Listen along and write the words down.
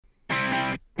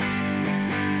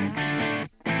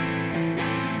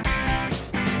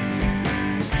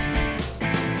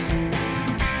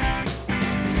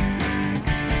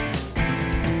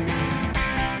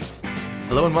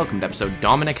Hello and welcome to episode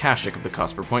Dominic Hasek of the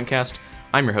Cosper Pointcast.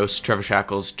 I'm your host, Trevor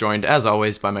Shackles, joined as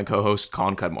always by my co-host,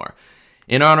 Colin Cudmore.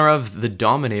 In honor of the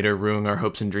Dominator ruining our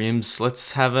hopes and dreams,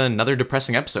 let's have another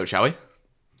depressing episode, shall we?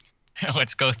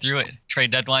 Let's go through it.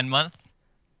 Trade deadline month.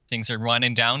 Things are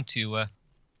winding down to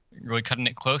really cutting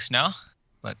it close now,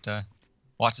 but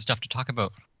lots of stuff to talk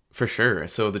about. For sure.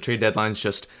 So the trade deadline's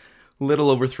just a little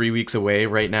over 3 weeks away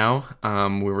right now.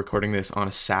 We're recording this on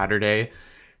a Saturday.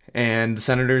 And the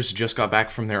Senators just got back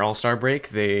from their All-Star break.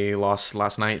 They lost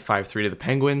last night 5-3 to the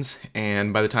Penguins.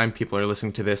 And by the time people are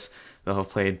listening to this, they'll have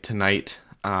played tonight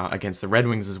against the Red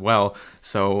Wings as well.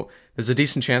 So there's a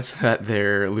decent chance that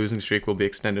their losing streak will be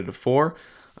extended to 4.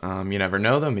 You never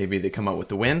know, though. Maybe they come out with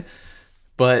the win.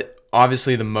 But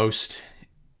obviously the most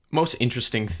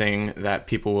interesting thing that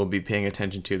people will be paying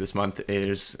attention to this month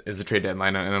is the trade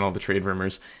deadline and all the trade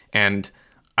rumors. And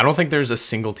I don't think there's a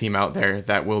single team out there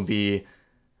that will be...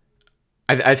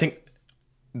 I think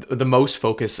the most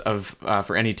focus of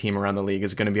for any team around the league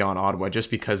is going to be on Ottawa, just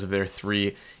because of their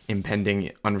 3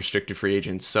 impending unrestricted free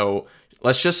agents. So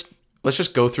let's just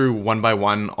go through one by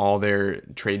one all their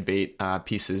trade bait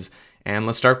pieces, and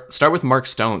let's start with Mark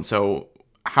Stone. So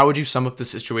how would you sum up the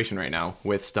situation right now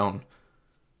with Stone?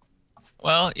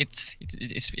 Well, it's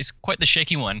quite the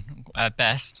shaky one at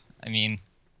best. I mean,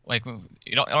 like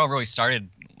it all really started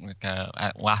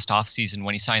at last offseason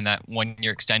when he signed that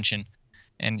 1-year extension.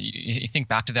 And you think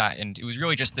back to that, and it was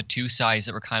really just the two sides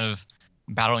that were kind of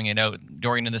battling it out.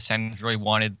 Dorian and the Sens really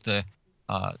wanted the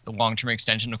long-term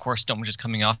extension. Of course, Stone was just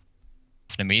coming off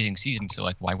an amazing season, so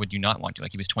like, why would you not want to?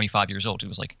 Like, he was 25 years old. It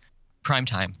was like prime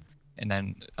time. And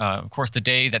then, of course, the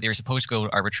day that they were supposed to go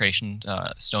to arbitration,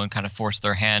 Stone kind of forced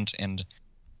their hand and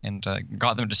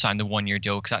got them to sign the 1-year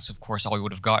deal, because that's, of course, all we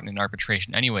would have gotten in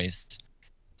arbitration anyways.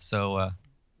 So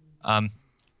that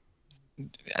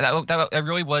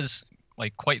really was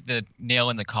like quite the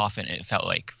nail in the coffin, it felt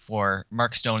like, for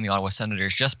Mark Stone and the Ottawa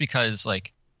Senators, just because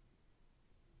like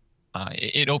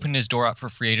it opened his door up for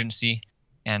free agency.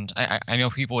 And I know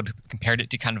people would compared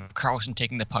it to kind of Carlson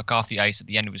taking the puck off the ice at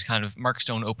the end. It was kind of Mark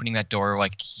Stone opening that door,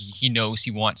 like he knows he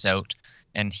wants out,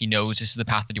 and he knows this is the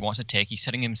path that he wants to take. He's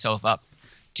setting himself up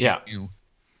to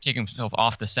take himself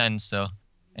off the Sens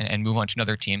and move on to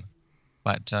another team.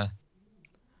 But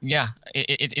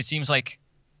it seems like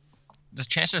the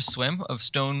chance to swim of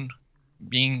Stone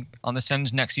being on the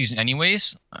Sens next season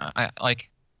anyways,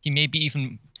 he may be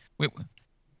even...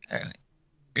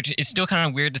 It's still kind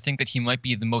of weird to think that he might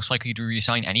be the most likely to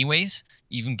resign anyways,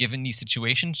 even given these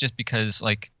situations, just because,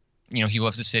 like, you know, he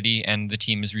loves the city and the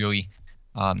team is really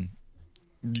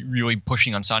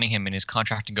pushing on signing him, and his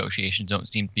contract negotiations don't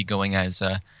seem to be going as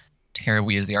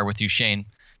terribly as they are with Duchesne.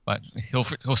 But he'll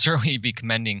certainly be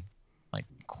commending like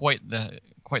quite the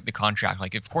contract.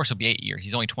 Like, of course, it'll be 8 years.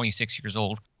 He's only 26 years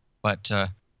old, but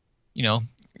you know,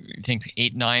 you think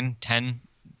 8, 9, 10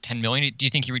 million. Do you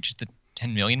think he reaches the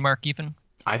 10 million mark even?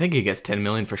 I think he gets 10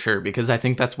 million for sure, because I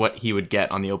think that's what he would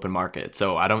get on the open market.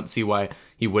 So I don't see why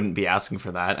he wouldn't be asking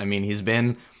for that. I mean, he's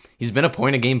been a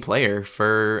point a game player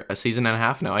for a season and a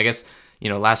half now. I guess, you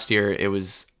know, last year it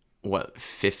was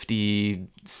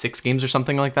 56 games or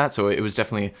something like that. So it was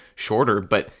definitely shorter,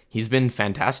 but he's been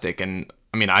fantastic. And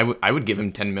I mean, I would give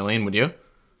him 10 million. Would you?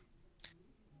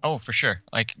 Oh, for sure.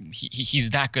 Like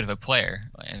he's that good of a player,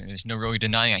 and there's no really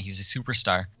denying it. He's a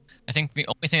superstar. I think the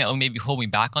only thing that will maybe hold me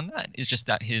back on that is just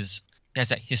that he has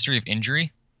that history of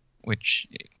injury, which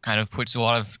kind of puts a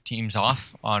lot of teams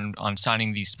off on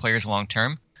signing these players long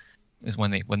term. Is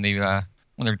when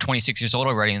they're 26 years old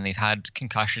already, and they've had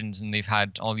concussions and they've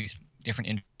had all these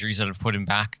different injuries that have put him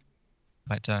back.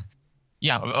 But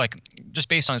like just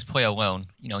based on his play alone,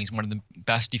 you know, he's one of the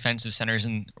best defensive centers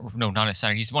not a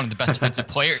center. He's one of the best defensive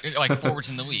players, like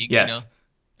forwards in the league. Yes.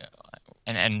 You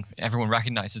know, and everyone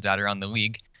recognizes that around the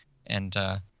league. And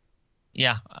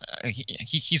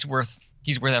he's worth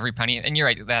every penny. And you're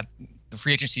right that the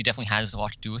free agency definitely has a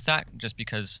lot to do with that, just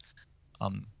because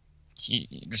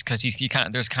there's kind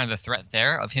of the threat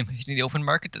there of him hitting the open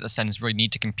market, that the Sens really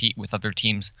need to compete with other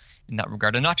teams in that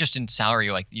regard, and not just in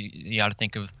salary. Like you got to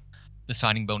think of the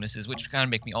signing bonuses, which kind of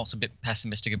make me also a bit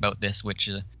pessimistic about this, which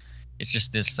it's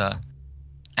just this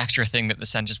extra thing that the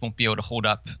Sens just won't be able to hold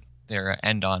up their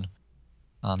end on.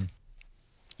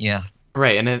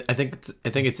 Right, and I think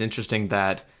it's interesting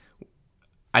that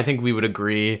I think we would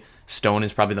agree Stone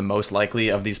is probably the most likely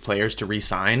of these players to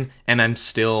re-sign, and I'm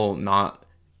still not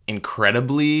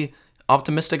incredibly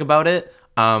optimistic about it.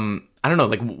 I don't know,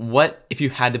 like, what if you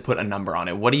had to put a number on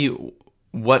it?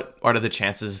 What are the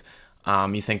chances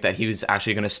you think that he was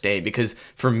actually going to stay? Because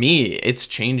for me, it's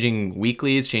changing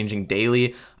weekly, it's changing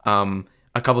daily.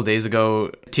 a couple days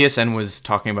ago, TSN was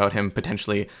talking about him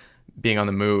potentially being on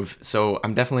the move. So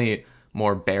I'm definitely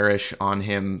more bearish on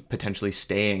him potentially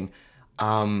staying.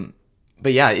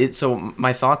 But yeah, so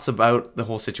my thoughts about the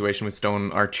whole situation with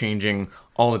Stone are changing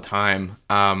all the time.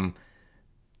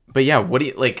 But yeah, what do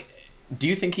you like? Do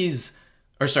you think he's,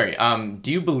 or sorry,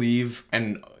 do you believe,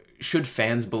 and should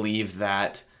fans believe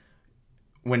that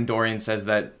when Dorian says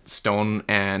that Stone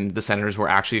and the Senators were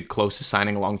actually close to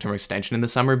signing a long-term extension in the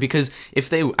summer? Because if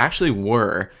they actually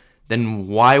were, then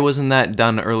why wasn't that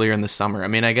done earlier in the summer? I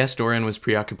mean, I guess Dorian was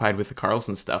preoccupied with the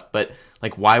Karlsson stuff, but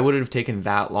like, why would it have taken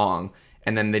that long?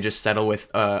 And then they just settle with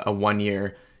a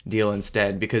 1-year deal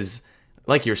instead? Because,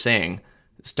 like you're saying,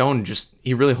 Stone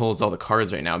he really holds all the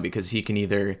cards right now because he can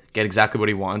either get exactly what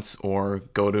he wants or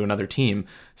go to another team.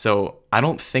 So I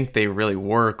don't think they really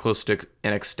were close to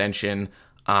an extension.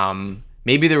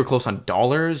 Maybe they were close on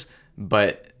dollars,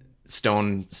 but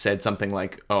Stone said something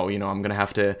like, "Oh, I'm gonna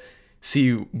have to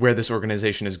see where this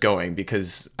organization is going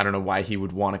because I don't know why he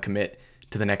would want to commit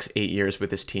to the next 8 years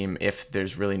with this team if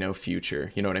there's really no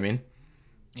future." You know what I mean?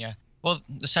 Yeah. Well,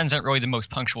 the Sens aren't really the most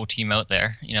punctual team out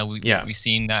there. We've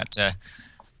seen that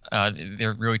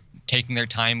they're really taking their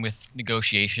time with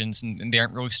negotiations, and they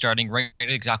aren't really starting right at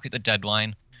exactly the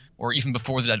deadline, or even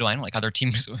before the deadline, like other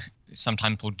teams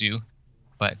sometimes will do.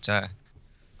 But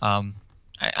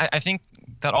I think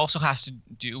that also has to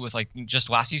do with like just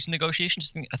last season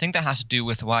negotiations. I think that has to do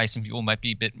with why some people might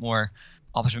be a bit more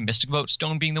optimistic about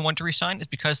Stone being the one to resign, is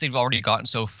because they've already gotten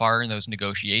so far in those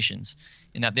negotiations,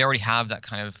 in that they already have that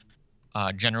kind of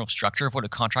general structure of what a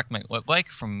contract might look like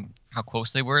from how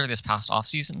close they were this past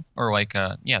offseason, or like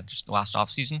just the last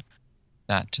offseason,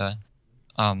 that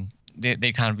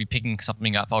they kind of be picking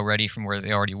something up already from where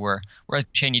they already were. Whereas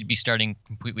Shane, you'd be starting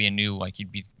completely anew, like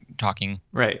you'd be talking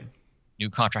Right. new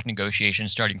contract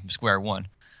negotiations starting from square one.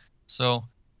 So,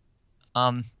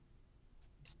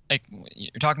 like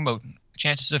you're talking about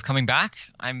chances of coming back,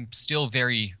 I'm still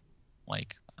very,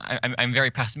 I'm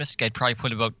very pessimistic. I'd probably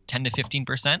put about 10 to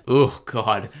 15%. Oh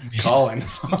God, Colin.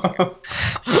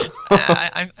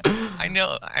 I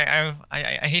know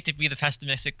I hate to be the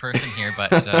pessimistic person here,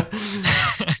 but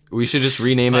we should just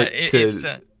rename it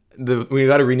to we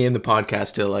got to rename the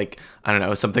podcast to, like, I don't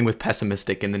know, something with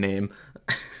pessimistic in the name.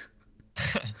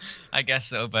 I guess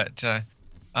so, but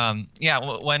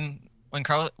when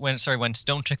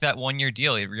Stone took that 1-year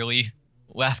deal, it really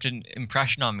left an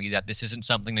impression on me that this isn't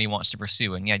something that he wants to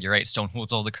pursue. And yeah, you're right, Stone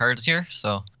holds all the cards here,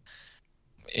 so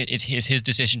it's his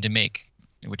decision to make,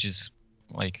 which is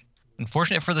like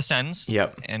unfortunate for the Sens.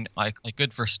 Yep. And like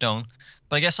good for Stone.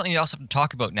 But I guess something you also have to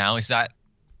talk about now is that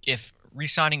if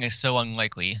re-signing is so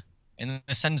unlikely, and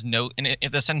the Sens know, and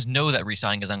if the Sens know that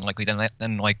re-signing is unlikely,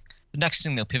 then like the next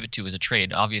thing they'll pivot to is a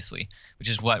trade, obviously, which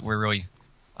is what we're really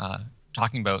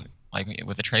talking about, like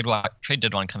with the trade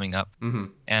deadline coming up. Mm-hmm.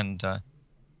 And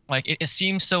like it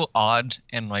seems so odd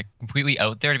and like completely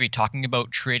out there to be talking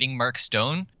about trading Mark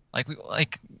Stone.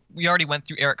 We already went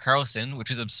through Erik Karlsson,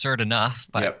 which is absurd enough,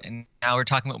 but Yep. And now we're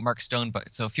talking about Mark Stone, but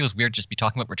so it feels weird just to be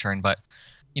talking about return. But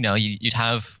you'd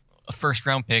have a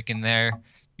first-round pick in there,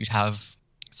 you'd have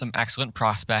some excellent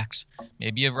prospects,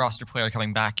 maybe a roster player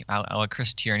coming back, a la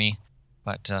Chris Tierney.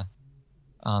 But I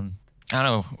don't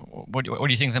know. What do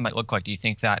you think that might look like? Do you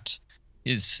think that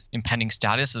his impending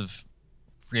status of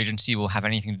free agency will have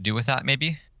anything to do with that?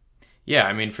 Maybe. Yeah,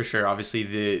 I mean, for sure. Obviously,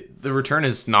 the return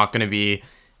is not going to be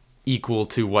equal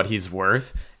to what he's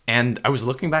worth. And I was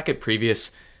looking back at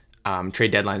previous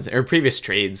trade deadlines or previous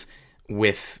trades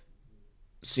with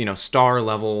star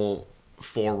level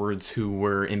forwards who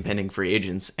were impending free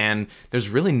agents, and there's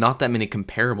really not that many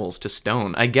comparables to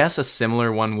Stone. I guess a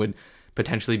similar one would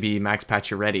potentially be Max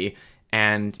Pacioretty,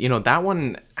 and that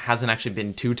one hasn't actually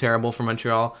been too terrible for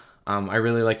Montreal. I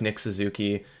really like Nick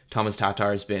Suzuki. Thomas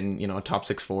Tatar's been a top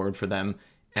 6 forward for them,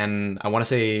 and I want to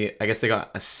say I guess they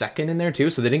got a second in there too,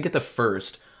 so they didn't get the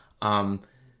first.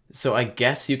 So I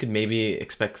guess you could maybe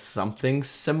expect something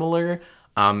similar.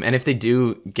 And if they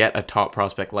do get a top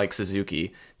prospect like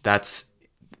Suzuki, that's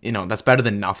better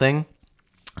than nothing.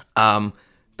 But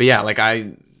yeah,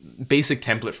 basic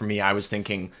template for me, I was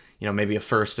thinking, maybe a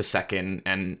first, a second,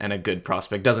 and a good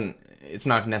prospect. It's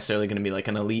not necessarily going to be like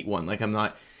an elite one. Like,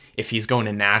 if he's going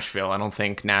to Nashville, I don't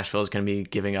think Nashville is going to be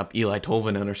giving up Eli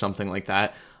Tolvanen or something like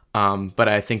that. But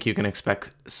I think you can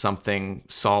expect something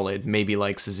solid, maybe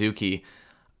like Suzuki.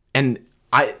 And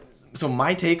so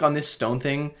my take on this Stone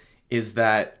thing is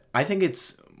that I think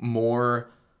it's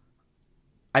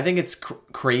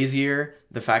crazier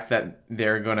the fact that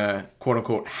they're gonna quote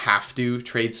unquote have to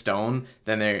trade Stone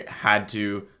than they had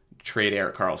to trade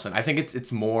Erik Karlsson. I think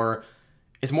it's more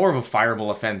it's more of a fireable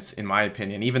offense in my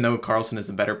opinion, even though Carlson is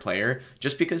a better player,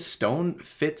 just because Stone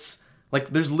fits.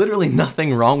 Like, there's literally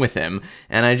nothing wrong with him,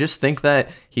 and I just think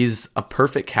that he's a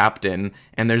perfect captain.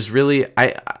 And there's really,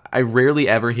 I rarely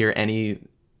ever hear any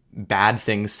bad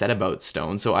things said about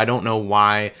Stone, so I don't know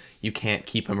why you can't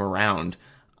keep him around.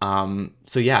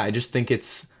 So yeah, I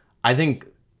think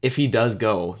if he does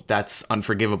go, that's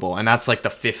unforgivable, and that's like the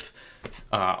fifth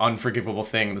unforgivable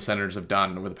thing the Senators have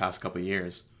done over the past couple of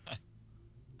years.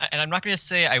 And I'm not going to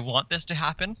say I want this to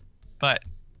happen, but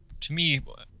to me,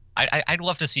 I'd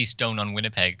love to see Stone on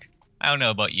Winnipeg. I don't know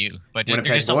about you, but Winnipeg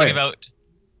there's just something boy. about.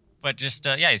 But just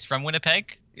yeah, he's from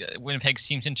Winnipeg. Winnipeg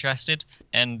seems interested,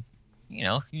 and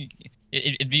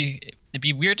it'd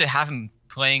be weird to have him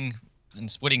playing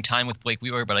and splitting time with Blake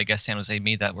Wheeler, but I guess San Jose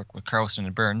made that work with Carlson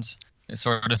and Burns,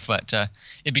 sort of. But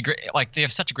it'd be great. Like, they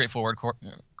have such a great forward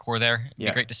core there. It'd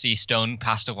be great to see Stone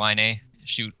pass to Line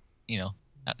shoot.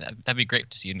 That'd be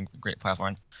great to see in a great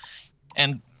platform.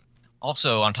 And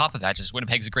also on top of that, just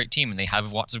Winnipeg's a great team, and they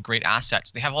have lots of great assets.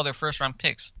 They have all their first round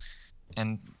picks,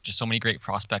 and just so many great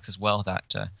prospects as well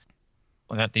that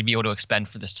they'd be able to expend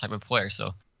for this type of player.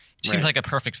 So it seems like a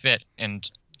perfect fit, and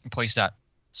a place that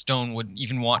Stone would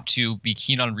even want to be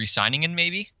keen on re-signing in,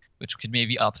 maybe, which could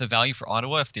maybe up the value for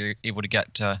Ottawa if they're able to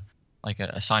get like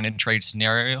a sign and trade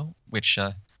scenario, which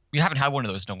we haven't had one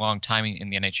of those in a long time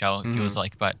in the NHL, it feels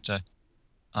like. But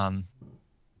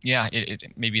yeah, it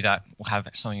maybe that will have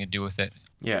something to do with it.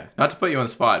 Yeah, not to put you on the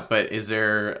spot, but is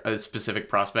there a specific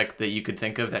prospect that you could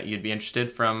think of that you'd be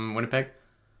interested from Winnipeg?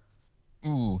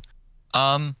 Ooh,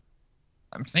 I'm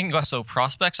thinking less so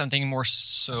prospects. I'm thinking more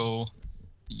so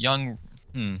young.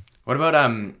 What about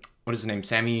what is his name?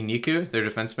 Sami Niku, their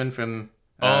defenseman from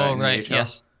Oh, in the right, AHL?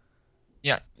 yes,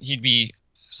 yeah, he'd be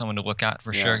someone to look at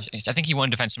for sure. I think he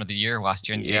won Defenseman of the Year last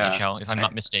year in the AHL, if I'm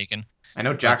not mistaken. I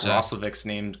know Jack But, Roslovic's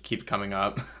name keeps coming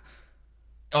up.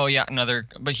 Oh yeah,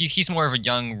 but he's more of a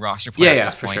young roster player at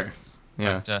this for point. sure.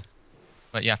 Yeah,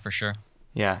 But yeah, for sure.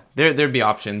 yeah. There'd be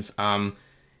options.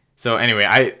 So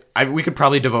anyway, we could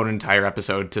probably devote an entire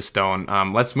episode to Stone.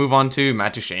 Let's move on to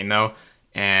Matt Duchene though,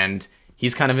 and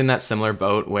he's kind of in that similar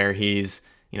boat where he's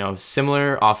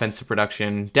similar offensive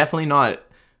production, definitely not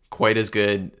quite as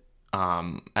good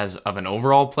as of an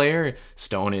overall player.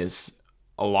 Stone is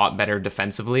a lot better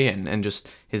defensively and just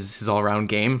his all around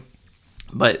game.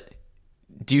 But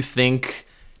do you think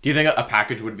a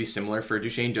package would be similar for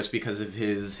Duchene just because of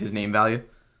his name value?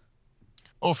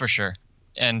 Oh, for sure.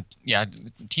 And yeah,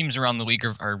 teams around the league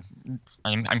are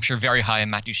I'm sure very high on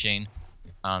Matt Duchene.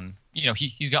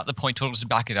 He's got the point totals to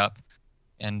back it up,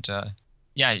 and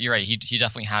yeah, you're right. He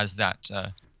definitely has that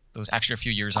those extra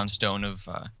few years on Stone of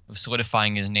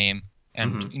solidifying his name,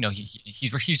 and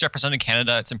he's represented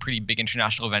Canada at some pretty big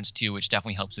international events too, which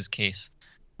definitely helps his case.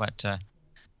 But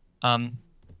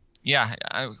yeah,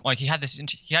 he had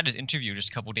his interview just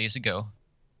a couple days ago,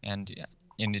 and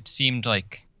it seemed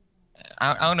like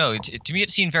I don't know. To me, it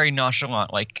seemed very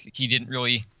nonchalant. Like, he didn't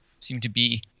really seem to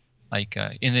be like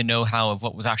in the know-how of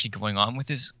what was actually going on with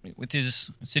his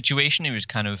situation. He was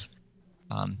kind of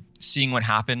seeing what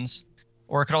happens,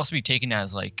 or it could also be taken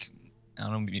as like, I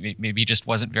don't know, maybe he just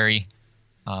wasn't very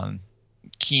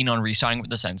keen on re-signing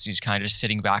with the Sens. He's kind of just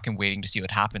sitting back and waiting to see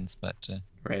what happens. But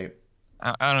Right.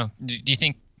 I don't know. Do you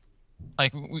think,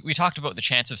 like, we talked about the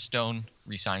chance of Stone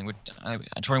re-signing? I'm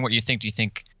wondering what you think. Do you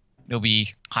think it'll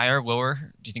be higher,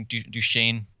 lower? Do you think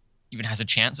Duchene even has a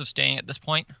chance of staying at this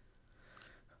point?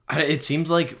 It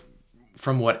seems like,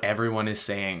 from what everyone is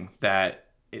saying, that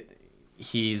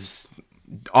he's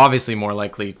obviously more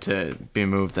likely to be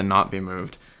moved than not be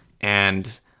moved.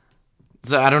 And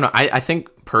so I don't know. I think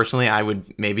personally I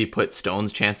would maybe put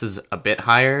Stone's chances a bit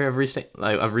higher of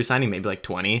re-signing, maybe like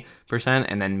 20%,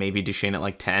 and then maybe Duchene at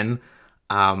like 10.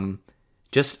 It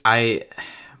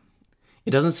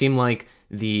doesn't seem like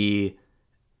the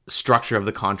structure of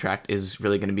the contract is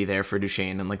really going to be there for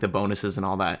Duchene and like the bonuses and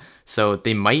all that. So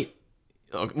they might.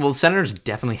 Well, the Senators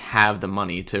definitely have the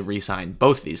money to re-sign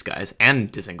both these guys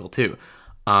and Dzingel too.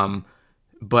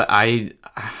 But I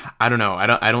don't know.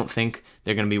 I don't think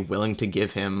they're going to be willing to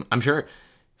give him. I'm sure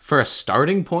for a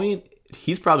starting point,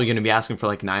 he's probably going to be asking for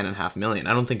like $9.5 million.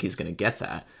 I don't think he's going to get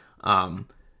that.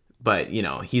 But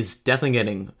he's definitely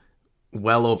getting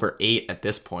well over 8 at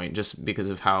this point, just because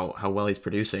of how well he's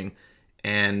producing.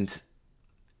 And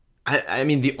I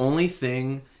mean, the only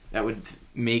thing that would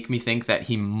make me think that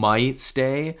he might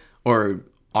stay, or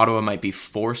Ottawa might be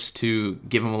forced to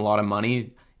give him a lot of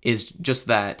money, is just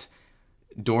that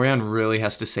Dorion really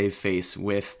has to save face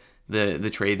with the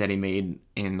trade that he made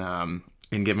in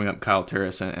giving up Kyle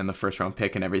Turris and the first round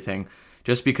pick and everything.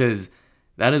 Just because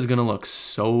that is going to look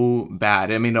so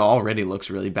bad. I mean, it already looks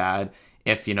really bad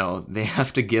if, they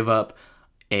have to give up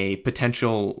a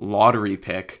potential lottery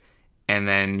pick and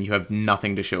then you have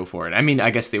nothing to show for it. I mean,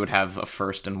 I guess they would have a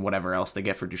first and whatever else they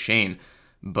get for Duchesne,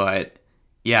 but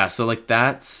yeah, so like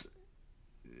that's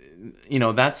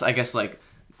I guess like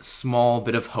small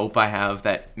bit of hope I have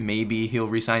that maybe he'll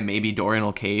resign, maybe Dorian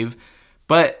will cave.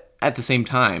 But at the same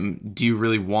time, do you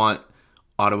really want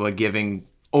Ottawa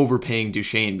overpaying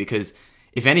Duchesne? Because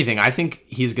if anything, I think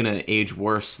he's gonna age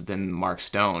worse than Mark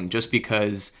Stone, just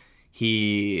because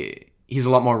he's a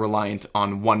lot more reliant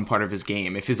on one part of his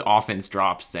game. If his offense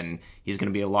drops, then he's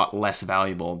gonna be a lot less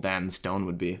valuable than Stone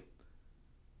would be.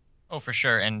 Oh, for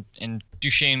sure. And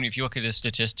Duchesne, if you look at his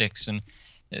statistics, and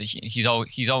he's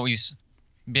always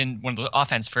been one of the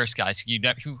offense first guys who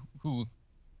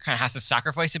kind of has to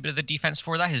sacrifice a bit of the defense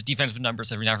for that. His defensive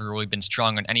numbers have never really been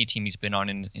strong on any team he's been on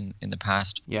in the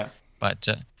past. Yeah. But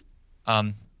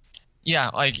yeah,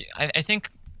 like I think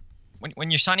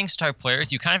when you're signing star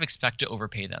players, you kind of expect to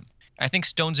overpay them. I think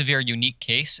Stone's a very unique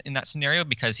case in that scenario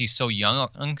because he's so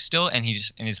young still, and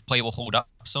his play will hold up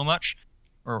so much,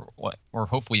 or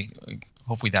hopefully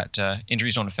that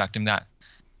injuries don't affect him. That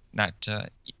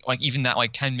like even that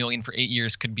like 10 million for 8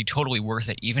 years could be totally worth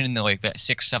it, even in the like that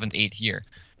 6th, 7th, 8th year.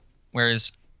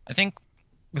 Whereas I think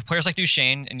with players like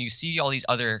Duchesne, and you see all these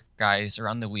other guys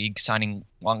around the league signing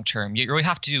long term, you really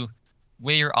have to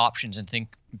weigh your options and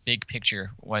think big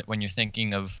picture when you're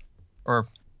thinking of, or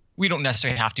we don't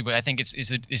necessarily have to, but I think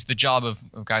it's the job of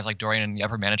guys like Dorian and the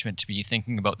upper management to be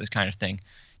thinking about this kind of thing.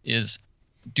 Is,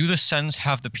 do the Sens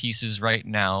have the pieces right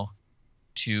now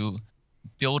to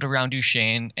build around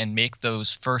Duchesne and make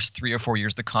those first 3 or 4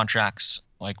 years of the contracts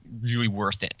like really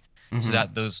worth it? So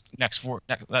that those next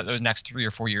 3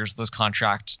 or 4 years, those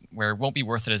contracts where it won't be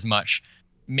worth it as much,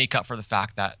 make up for the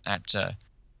fact that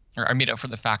or are made up for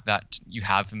the fact that you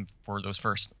have him for those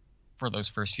first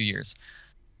few years.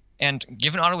 And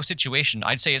given Ottawa's situation,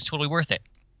 I'd say it's totally worth it.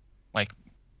 Like,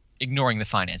 ignoring the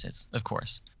finances, of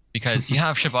course, because you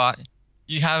have Chabot,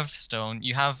 you have Stone,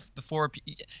 you have the four.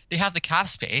 They have the cap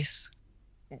space,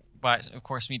 but of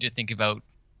course we need to think about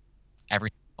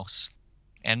everything else.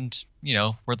 And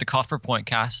we're the cost per point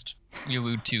cast. We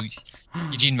allude to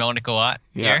Eugene Melnyk a lot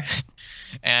here,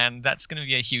 and that's going to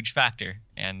be a huge factor.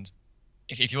 And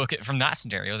if you look at it from that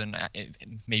scenario, then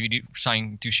maybe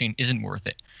signing Duchesne isn't worth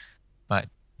it. But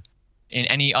in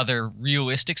any other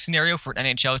realistic scenario for an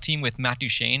NHL team with Matt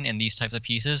Duchesne and these types of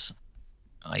pieces,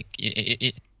 like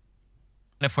it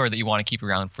a player that you want to keep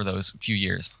around for those few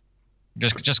years,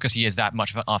 just because he is that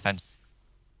much of an offense.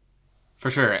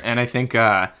 For sure, and I think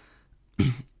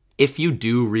if you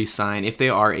do re-sign, if they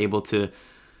are able to,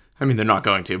 I mean they're not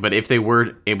going to, but if they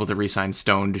were able to re-sign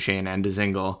Stone, Duchesne, and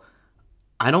Dzingel,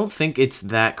 I don't think it's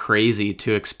that crazy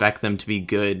to expect them to be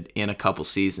good in a couple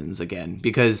seasons again,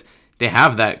 because they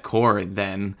have that core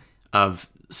then of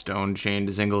Stone, Duchesne,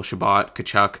 Dzingel, Chabot,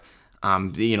 Tkachuk.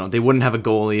 They wouldn't have a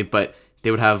goalie, but they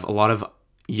would have a lot of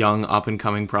young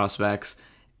up-and-coming prospects,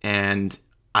 and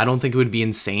I don't think it would be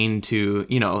insane to,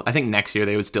 I think next year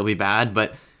they would still be bad,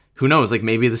 but who knows, like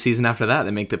maybe the season after that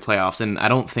they make the playoffs, and I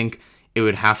don't think it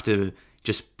would have to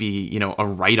just be, a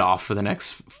write-off for the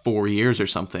next 4 years or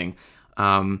something.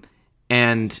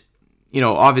 And,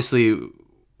 obviously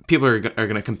people are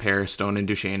going to compare Stone and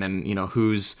Duchesne and,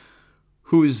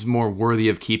 who's more worthy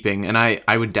of keeping. And I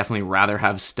would definitely rather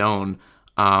have Stone,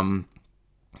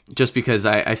 just because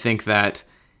I think that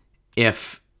like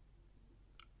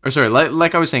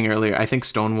I was saying earlier, I think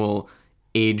Stone will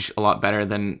age a lot better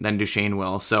than Duchesne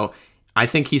will. So I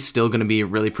think he's still going to be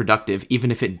really productive, even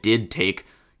if it did take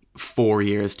 4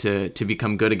 years to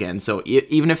become good again. So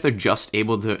even if they're just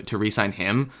able to re-sign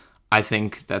him, I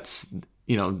think that's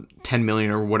 10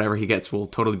 million or whatever he gets will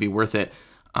totally be worth it.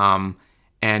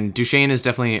 And Duchesne is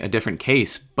definitely a different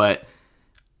case, but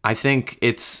I think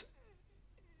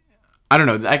I don't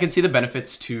know, I can see the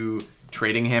benefits to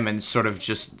trading him and sort of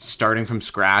just starting from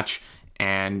scratch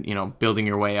and building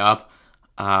your way up.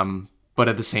 But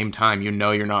at the same time, you're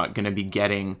not going to be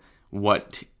getting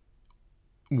what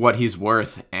he's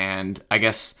worth, and I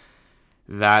guess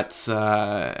that's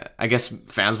I guess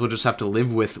fans will just have to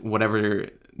live with whatever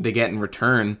they get in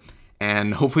return,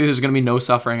 and hopefully there's going to be no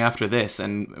suffering after this,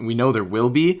 and we know there will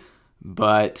be,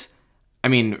 but I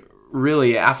mean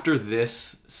really after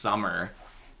this summer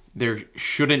there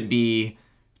shouldn't be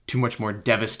too much more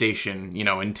devastation,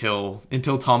 until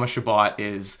Thomas Chabot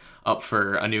is up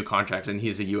for a new contract and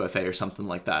he's a UFA or something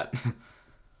like that.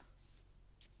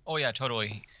 Oh yeah,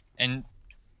 totally. And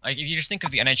like if you just think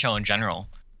of the NHL in general,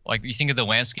 like you think of the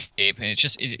landscape, and it's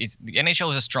just the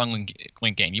NHL is a strong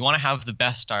link game. You want to have the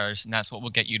best stars, and that's what will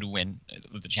get you to win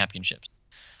the championships.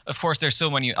 Of course, there's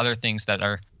so many other things that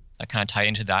kind of tie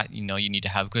into that. You know, you need to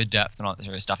have good depth and all that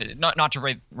sort of stuff. Not to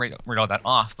read all that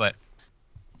off, but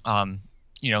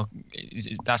you know,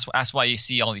 that's why you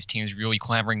see all these teams really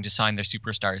clamoring to sign their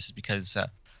superstars, is because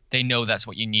they know that's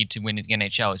what you need to win in the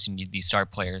NHL. Is you need these star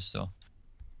players. So,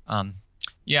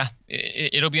 yeah,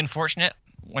 it'll be unfortunate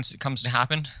once it comes to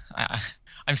happen.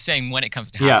 I'm saying when it comes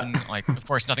to happen. Yeah. Like, of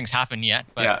course, nothing's happened yet,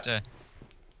 but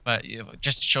it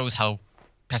just shows how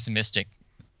pessimistic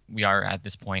we are at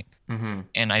this point. Mm-hmm.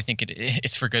 And I think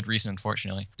it's for good reason,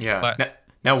 unfortunately. Yeah. But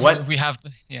now what we have?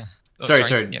 Oh,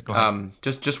 sorry. Yeah, go ahead.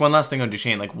 Just one last thing on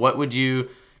Duchesne. Like, what would you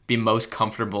be most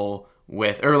comfortable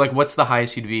with, or like, what's the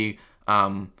highest you'd be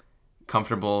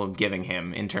comfortable giving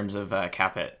him in terms of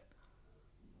cap hit?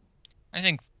 I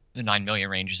think the 9 million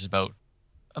range is about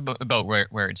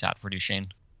where it's at for Duchesne.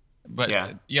 But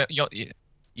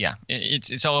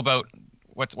it's all about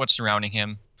what's surrounding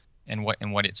him and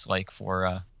what it's like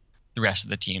for the rest of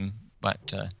the team.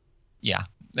 But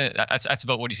that's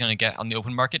about what he's going to get on the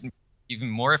open market, and even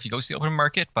more if he goes to the open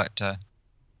market. But that's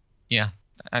what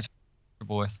I'm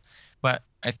comfortable with. But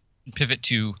I pivot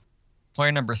to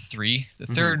player number 3. The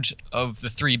third of the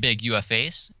 3 big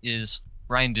UFAs is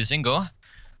Ryan Dzingel,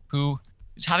 who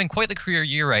is having quite the career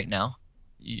year right now.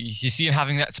 You see him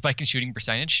having that spike in shooting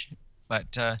percentage,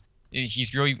 but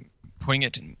he's really putting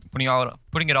it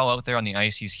all out there on the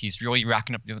ice. He's really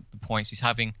racking up the points. He's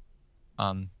having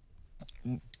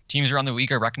teams around the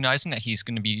league are recognizing that he's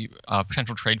going to be a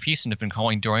potential trade piece, and have been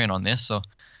calling Dorion on this. So,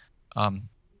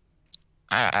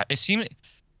 it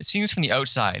seems from the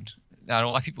outside that a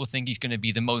lot of people think he's going to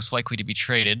be the most likely to be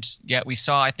traded. Yet we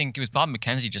saw, I think it was Bob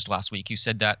McKenzie just last week, who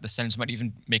said that the Sens might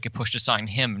even make a push to sign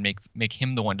him and make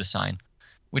him the one to sign,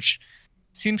 which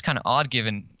seems kind of odd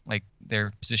given like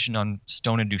their position on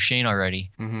Stone and Duchesne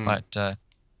already. Mm-hmm. But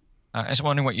I was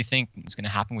wondering what you think is going to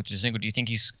happen with Dzingel. Do you think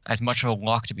he's as much of a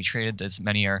lock to be traded as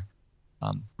many are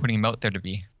putting him out there to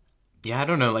be? Yeah, I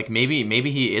don't know. Like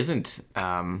maybe he isn't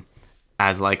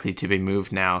as likely to be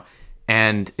moved now.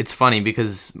 And it's funny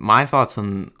because my thoughts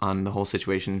on the whole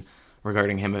situation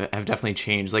regarding him have definitely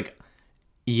changed. Like,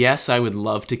 yes, I would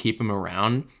love to keep him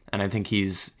around, and I think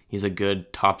he's a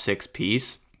good top 6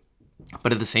 piece.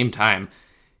 But at the same time,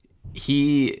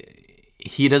 he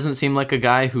doesn't seem like a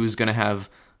guy who's going to have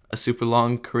a super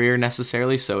long career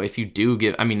necessarily. So if you do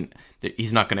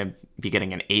he's not going to be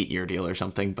getting an 8-year deal or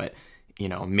something, but you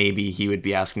know, maybe he would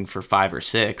be asking for 5 or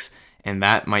 6, and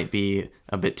that might be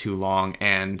a bit too long.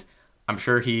 And I'm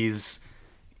sure he's,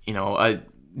 you know, a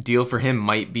deal for him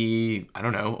might be, I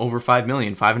don't know, over 5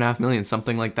 million, 5.5 million,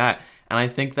 something like that. And I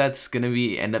think that's going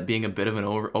to end up being a bit of an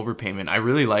overpayment. I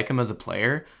really like him as a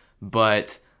player,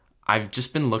 but I've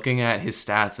just been looking at his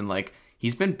stats, and like,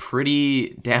 he's been pretty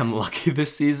damn lucky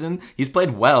this season. He's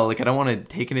played well. Like, I don't want to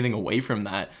take anything away from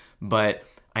that, but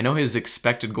I know his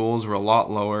expected goals were a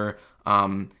lot lower.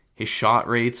 His shot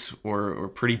rates were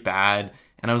pretty bad.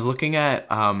 And I was looking at,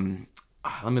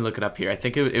 let me look it up here. I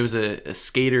think it was a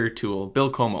skater tool,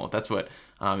 Bill Como. That's what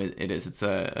it is. It's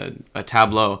a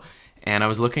tableau. And I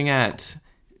was looking at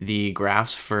the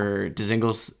graphs for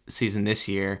Dzingel's season this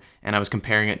year, and I was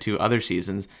comparing it to other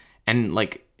seasons. And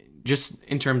like, just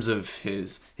in terms of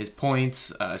his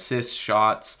points, assists,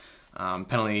 shots,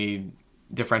 penalty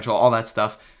differential, all that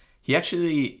stuff, he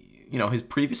actually, you know, his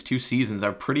previous 2 seasons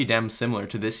are pretty damn similar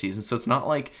to this season. So it's not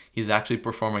like he's actually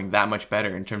performing that much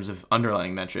better in terms of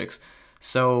underlying metrics.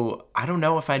 So I don't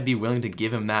know if I'd be willing to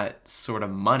give him that sort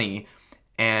of money,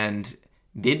 and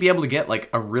they'd be able to get like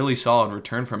a really solid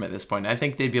return from it at this point. I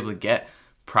think they'd be able to get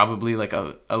probably like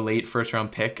a late first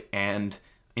round pick, and,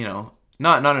 you know,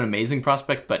 not an amazing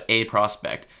prospect, but a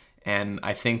prospect. And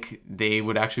I think they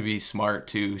would actually be smart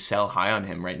to sell high on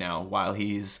him right now while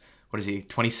he's,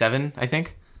 27, I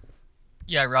think?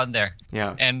 Yeah, around there.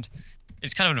 Yeah. And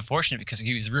it's kind of unfortunate because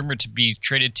he was rumored to be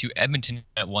traded to Edmonton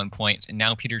at one point, and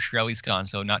now Peter Chiarelli's gone,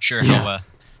 so not sure how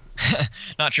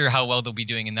well they'll be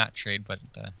doing in that trade. But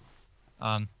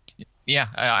I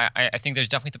think there's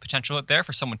definitely the potential out there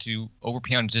for someone to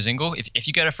overpay on Dzingel. If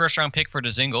you get a first round pick for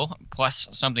Dzingel plus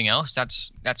something else,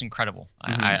 that's incredible.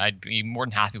 Mm-hmm. I'd be more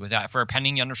than happy with that. For a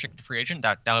pending unrestricted free agent,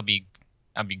 that'd be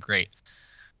great.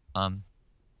 I'm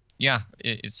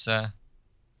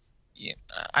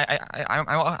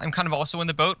kind of also in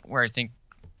the boat where I think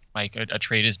like a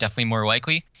trade is definitely more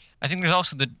likely. I think there's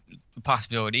also the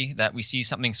possibility that we see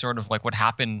something sort of like what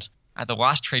happened at the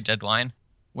last trade deadline,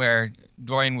 where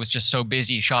Dorion was just so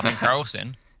busy shopping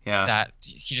Karlsson Yeah. that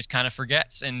he just kind of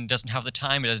forgets and doesn't have the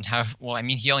time. He doesn't have, well, I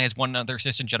mean, he only has one other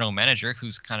assistant general manager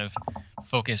who's kind of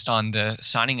focused on the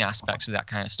signing aspects of that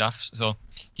kind of stuff. So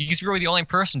he's really the only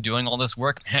person doing all this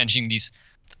work, managing these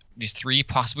three,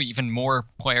 possibly even more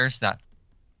players that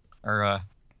are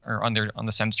on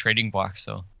the Sens trading block.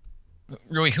 So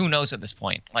really, who knows at this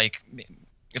point? Like,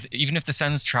 even if the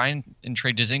Sens try and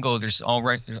trade Dzingel, there's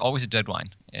always a deadline,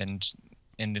 and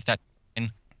if that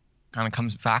kind of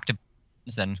comes back to,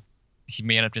 then he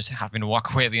may end up just having to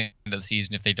walk away at the end of the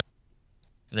season if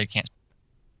they can't.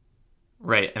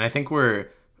 Right. And I think we're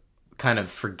kind of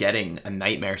forgetting a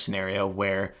nightmare scenario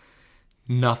where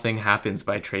nothing happens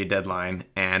by trade deadline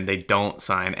and they don't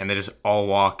sign and they just all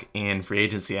walk in free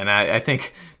agency. And I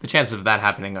think the chances of that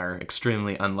happening are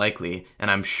extremely unlikely. And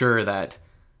I'm sure that,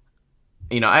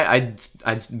 I'd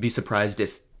be surprised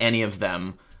if any of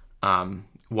them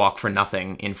walk for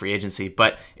nothing in free agency.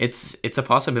 But it's a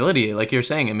possibility, like you're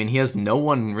saying. I mean, he has no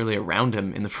one really around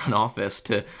him in the front office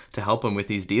to help him with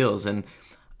these deals. And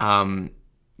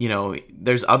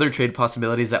there's other trade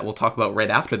possibilities that we'll talk about right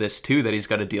after this too that he's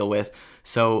got to deal with.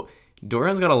 So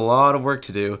Dorian's got a lot of work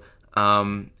to do.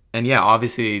 And yeah,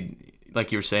 obviously,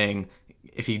 like you were saying,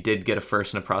 if he did get a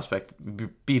first and a prospect,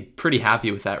 be pretty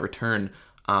happy with that return.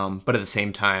 But at the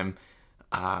same time,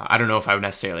 I don't know if I would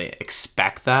necessarily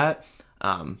expect that.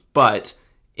 But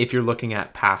if you're looking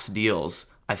at past deals,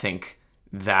 I think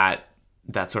that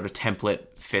sort of template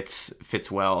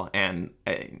fits well, and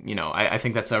I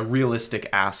think that's a realistic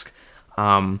ask.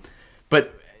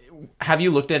 But have you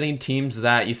looked at any teams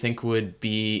that you think would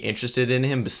be interested in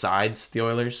him besides the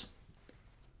Oilers?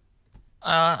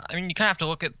 I mean, you kind of have to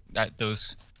look at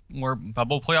those more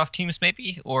bubble playoff teams,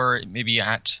 maybe, or maybe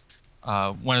at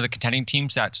one of the contending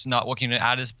teams that's not looking to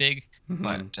add as big,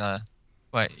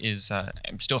 but is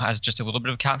still has just a little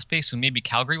bit of cap space. So maybe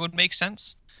Calgary would make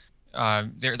sense.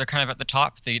 They're kind of at the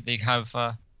top. They have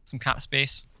some cap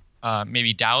space.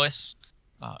 Maybe Dallas,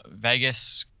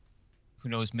 Vegas, who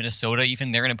knows, Minnesota.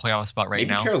 Even they're in a playoff spot right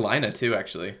now. Maybe Carolina too,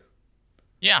 actually.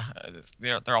 Yeah,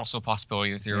 they're also a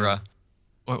possibility if you're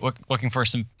looking for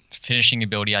some finishing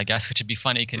ability, I guess, which would be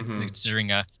funny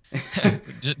considering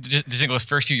Dzingel's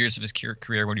first few years of his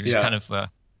career when he was kind of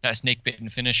that snake bitten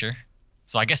finisher.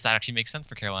 So I guess that actually makes sense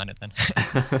for Carolina then.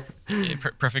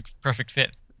 Perfect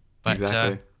fit. But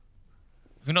exactly.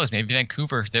 Who knows? Maybe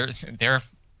Vancouver. They're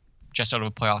just out of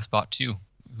a playoff spot too.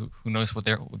 Who knows what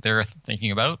they're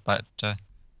thinking about? But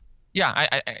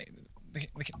yeah, the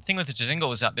thing with the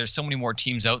Dzingel is that there's so many more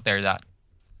teams out there that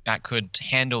could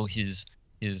handle his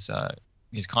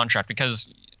contract,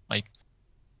 because like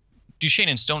Duchesne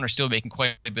and Stone are still making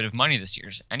quite a bit of money this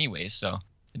year anyways. So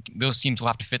those teams will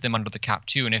have to fit them under the cap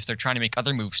too. And if they're trying to make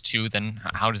other moves too, then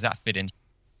how does that fit in?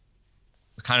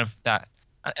 It's kind of that.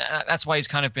 That's why he's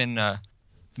kind of been the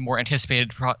more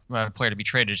anticipated player to be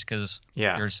traded, because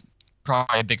there's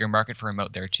probably a bigger market for him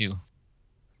out there too.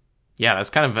 Yeah, that's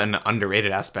kind of an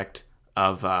underrated aspect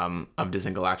of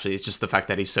Dzingel, actually. It's just the fact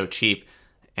that he's so cheap,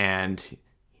 and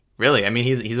really, I mean,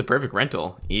 he's a perfect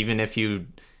rental. Even if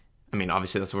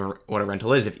obviously that's what a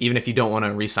rental is. Even if you don't want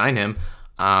to re-sign him,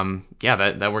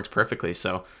 that works perfectly.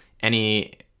 So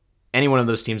any one of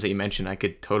those teams that you mentioned, I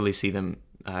could totally see them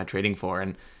trading for,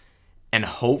 and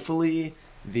hopefully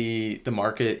the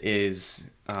market is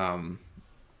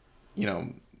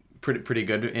pretty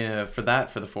good for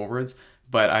the forwards.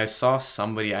 But I saw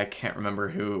somebody, I can't remember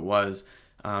who it was,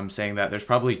 saying that there's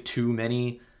probably too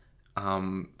many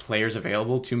players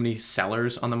available, too many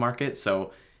sellers on the market.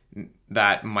 So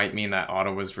that might mean that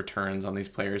Ottawa's returns on these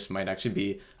players might actually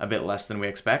be a bit less than we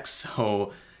expect.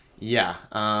 So yeah,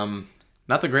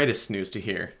 not the greatest news to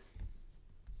hear.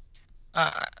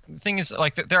 The thing is,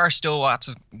 like, there are still lots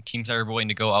of teams that are willing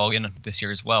to go all in this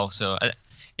year as well. So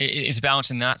it's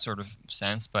balanced in that sort of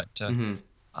sense. But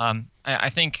I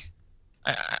think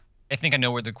I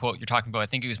know where the quote you're talking about. I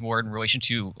think it was more in relation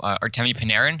to Artemi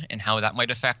Panarin and how that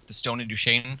might affect the Stone and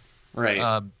Duchesne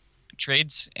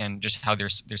trades, and just how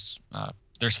there's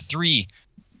three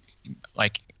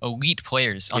like elite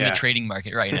players on the trading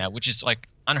market right now, which is like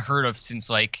unheard of since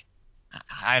like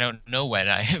I don't know when.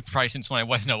 Probably since when I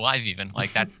wasn't alive even.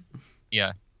 Like that.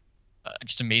 Yeah,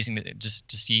 just amazing just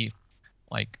to see,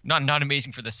 like not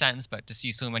amazing for the Sens, but to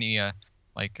see so many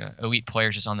elite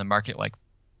players just on the market like.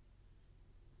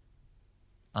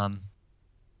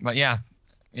 But yeah,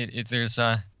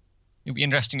 it'll be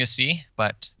interesting to see.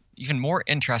 But even more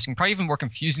interesting, probably even more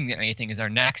confusing than anything, is our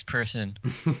next person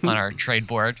on our trade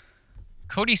board,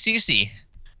 Cody Ceci.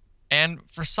 And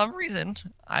for some reason,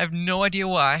 I have no idea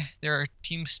why, there are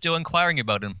teams still inquiring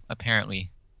about him, apparently.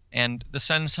 And the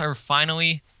Sens are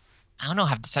finally I don't know.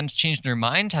 Have the Suns changed their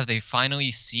mind? Have they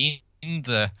finally seen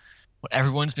the what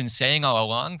everyone's been saying all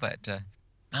along? But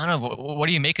I don't know. What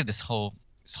do you make of this whole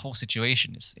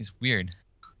situation? It's weird.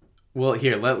 Well,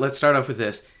 here, let's start off with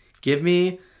this. Give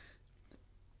me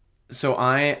so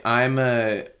I'm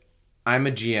a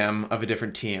GM of a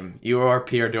different team. You are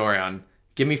Pierre Dorian.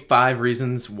 Give me 5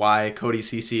 reasons why Cody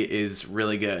Cece is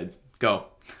really good. Go.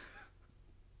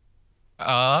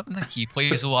 He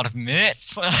plays a lot of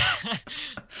minutes.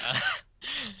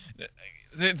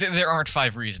 There aren't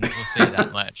 5 reasons. We'll say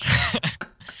that much.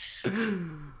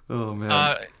 Oh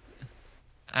man.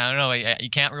 I don't know. You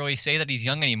can't really say that he's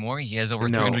young anymore. He has over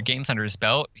No. 300 games under his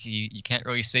belt. You can't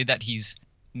really say that he's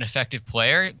an effective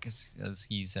player because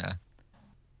he's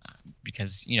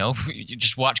because you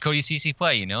just watch Cody Cece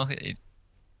play. It's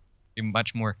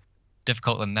much more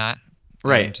difficult than that.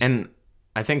 Right. And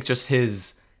I think just I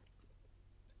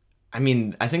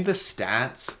think the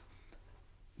stats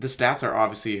are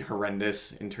obviously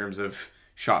horrendous in terms of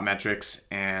shot metrics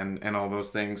and all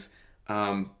those things.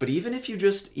 But even if you're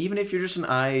just an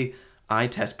eye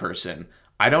test person,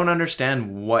 I don't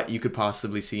understand what you could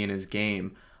possibly see in his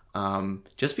game.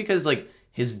 Just because like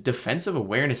his defensive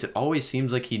awareness, it always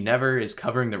seems like he never is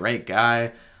covering the right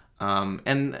guy.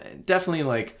 And definitely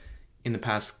like in the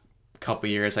past couple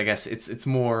years, I guess it's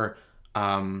more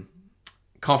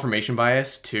confirmation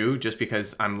bias too, just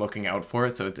because I'm looking out for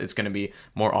it, so it's going to be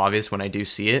more obvious when I do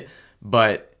see it.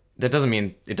 But that doesn't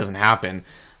mean it doesn't happen.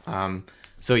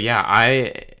 So yeah,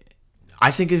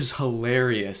 I think it was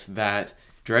hilarious that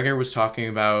Dreger was talking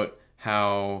about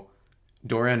how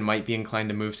Dorian might be inclined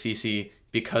to move Cece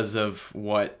because of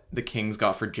what the Kings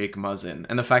got for Jake Muzzin,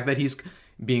 and the fact that he's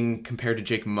being compared to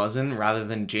Jake Muzzin rather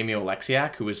than Jamie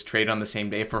Oleksiak, who was traded on the same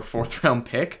day for a 4th-round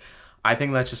pick. I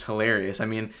think that's just hilarious. I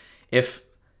mean, if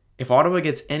Ottawa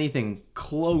gets anything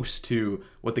close to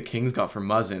what the Kings got for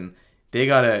Muzzin,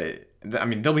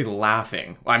 they'll be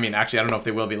laughing. I mean, actually, I don't know if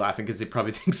they will be laughing because they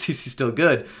probably think Cece's still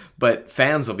good, but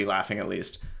fans will be laughing at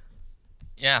least.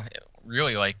 Yeah,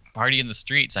 really, like party in the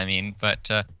streets. I mean,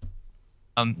 but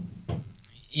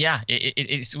yeah,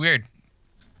 it's weird.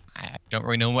 I don't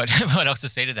really know what what else to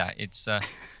say to that. It's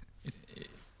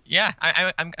yeah,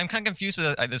 I'm kind of confused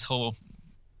with this whole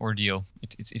ordeal.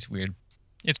 It's weird.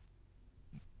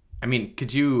 I mean,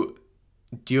 do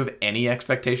you have any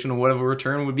expectation of what a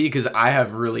return would be? Because I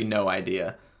have really no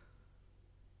idea.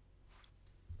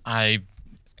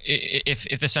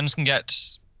 If the Suns can get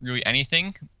really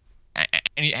anything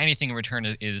in return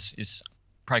is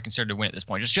probably considered a win at this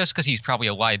point. Just because he's probably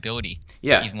a liability.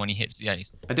 Yeah. Even when he hits the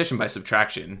ice. Addition by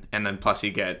subtraction, and then plus you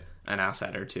get an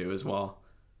asset or two as well.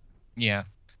 Yeah,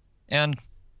 and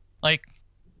like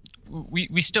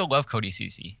we still love Cody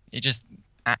Cece. It just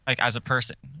like as a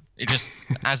person. It just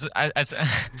as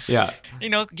yeah.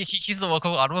 He's the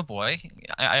local Ottawa boy.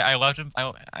 I loved him.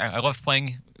 I loved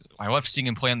playing. I loved seeing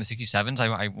him play on the 67s.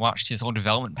 I watched his whole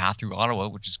development path through Ottawa,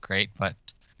 which is great. But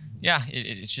yeah,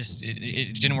 it's just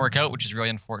it didn't work out, which is really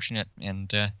unfortunate.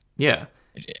 And yeah,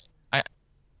 I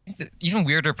even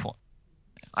weirder point.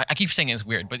 I keep saying it's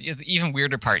weird, but the even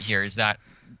weirder part here is that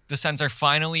the Suns are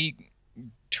finally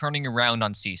turning around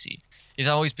on Cece. It's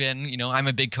always been, I'm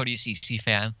a big Cody Cece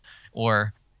fan,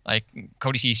 or like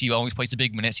Cody Cece always plays the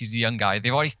big minutes. He's the young guy.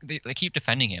 They keep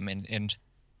defending him, and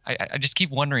I just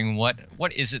keep wondering what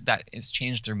is it that has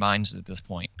changed their minds at this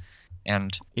point.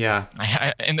 And yeah,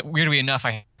 and weirdly enough,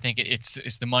 I think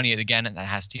it's the money again that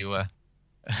has to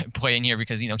play in here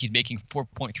because he's making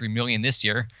 $4.3 million this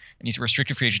year, and he's a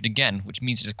restricted free agent again, which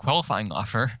means his qualifying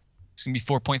offer is going to be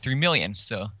 $4.3 million.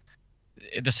 So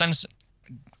the Suns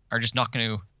are just not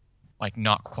going to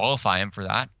not qualify him for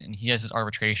that, and he has his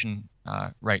arbitration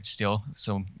right still.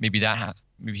 So maybe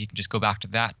maybe he can just go back to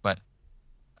that. But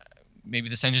maybe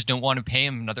the Suns just don't want to pay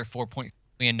him another $4.3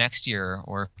 million next year,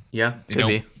 or yeah, could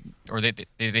be, or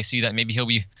they see that maybe he'll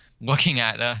be looking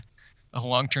at a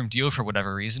long-term deal for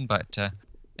whatever reason, but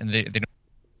and they don't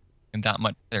him that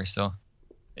much there. So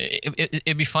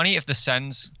it'd be funny if the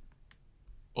Suns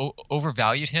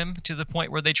overvalued him to the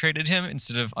point where they traded him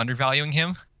instead of undervaluing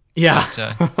him. Yeah.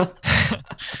 But,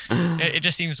 it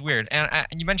just seems weird. And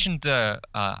you mentioned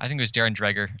I think it was Darren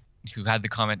Dreger who had the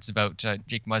comments about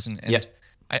Jake Muzzin, and yeah.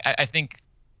 I think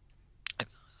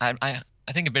I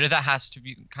think a bit of that has to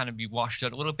be washed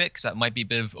out a little bit, because that might be a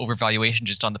bit of overvaluation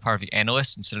just on the part of the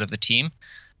analyst instead of the team.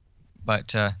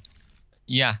 But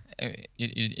yeah,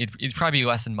 it'd probably be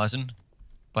less than Muzzin,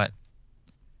 but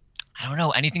I don't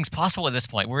know. Anything's possible at this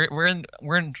point. We're in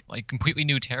completely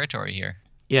new territory here.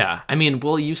 Yeah, I mean,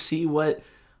 well, you see what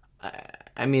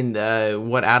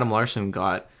Adam Larson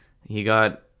got. He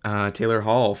got Taylor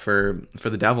Hall for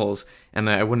the Devils, and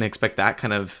I wouldn't expect that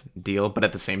kind of deal. But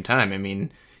at the same time, I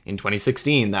mean, in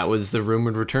 2016, that was the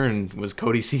rumored return was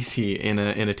Cody Ceci in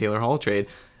a Taylor Hall trade.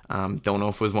 Don't know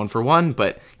if it was 1-for-1,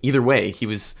 but either way, he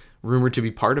was rumored to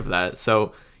be part of that.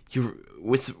 So you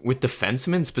with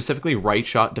defensemen, specifically right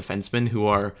shot defensemen who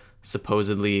are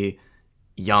supposedly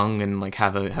young and like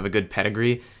have a good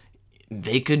pedigree,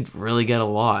 they could really get a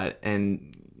lot. And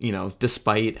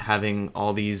despite having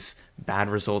all these bad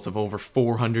results of over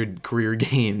 400 career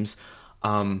games,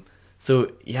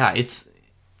 so yeah,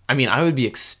 I mean, I would be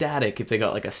ecstatic if they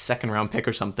got like a second round pick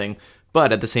or something,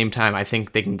 but at the same time, I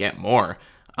think they can get more.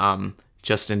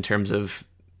 Just in terms of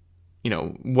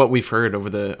what we've heard over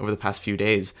the past few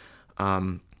days.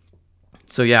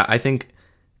 So yeah, I think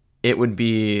it would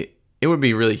be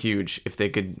really huge if they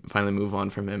could finally move on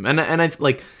from him. And I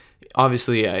like,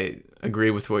 obviously I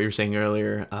agree with what you were saying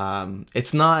earlier.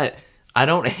 It's not, I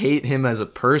don't hate him as a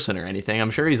person or anything.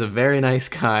 I'm sure he's a very nice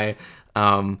guy.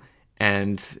 And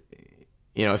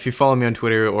if you follow me on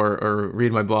Twitter or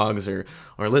read my blogs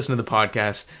or listen to the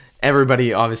podcast,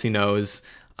 everybody obviously knows.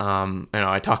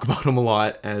 I talk about him a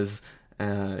lot as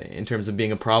in terms of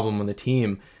being a problem on the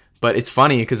team. But it's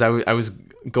funny because I was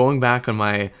going back on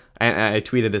I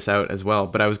tweeted this out as well,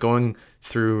 but I was going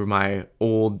through my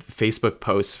old Facebook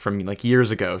posts from like years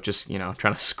ago, just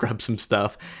trying to scrub some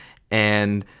stuff,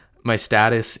 and my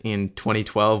status in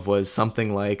 2012 was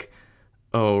something like,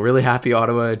 "Oh, really happy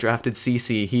Ottawa drafted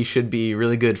Ceci. He should be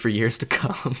really good for years to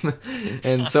come."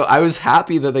 And so I was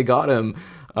happy that they got him.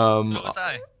 So was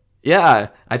I. Yeah,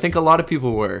 I think a lot of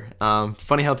people were.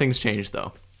 Funny how things changed,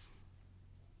 though.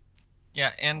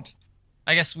 Yeah, and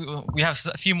I guess we have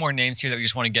a few more names here that we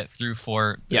just want to get through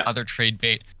for the other trade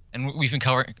bait, and we've been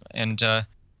covering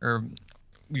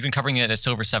we've been covering it at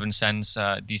Silver Seven Sens,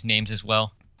 these names as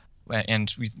well,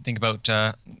 and we think about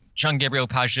Jean-Gabriel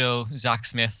Pageau, Zach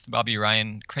Smith, Bobby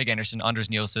Ryan, Craig Anderson, Anders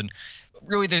Nielsen.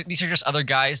 Really, these are just other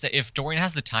guys that if Dorion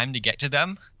has the time to get to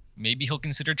them, maybe he'll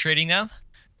consider trading them,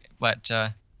 but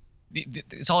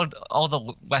it's all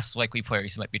the less likely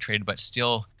players who might be traded, but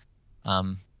still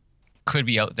could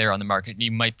be out there on the market.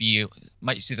 You might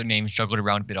see their names juggled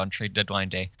around a bit on trade deadline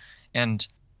day, and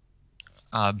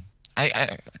to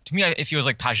me, it feels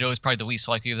like Pageau is probably the least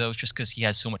likely of those, just because he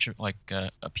has so much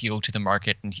appeal to the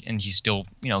market, and he's still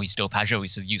Pageau.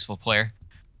 He's a useful player,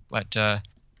 but I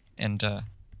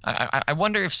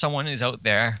wonder if someone is out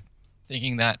there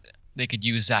thinking that they could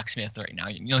use Zach Smith right now.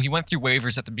 He went through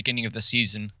waivers at the beginning of the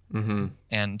season,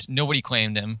 and nobody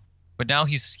claimed him. But now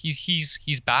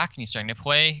he's back and he's starting to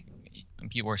play, and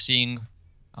people are seeing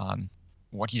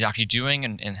what he's actually doing,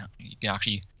 and he can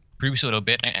actually produce a little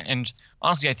bit. And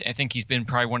honestly, I think he's been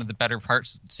probably one of the better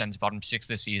parts of Sens bottom six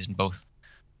this season, both,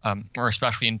 or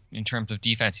especially in terms of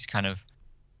defense. He's kind of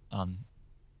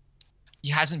he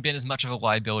hasn't been as much of a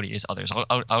liability as others.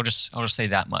 I'll just say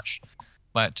that much.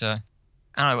 But I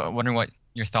don't know. I'm wondering what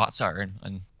your thoughts are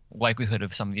and likelihood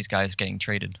of some of these guys getting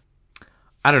traded.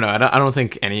 I don't know. I don't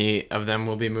think any of them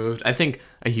will be moved. I think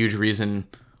a huge reason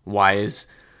why is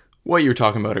what you were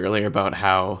talking about earlier about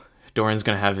how Dorion's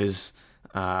going to have his,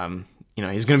 he's going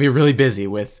to be really busy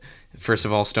with, first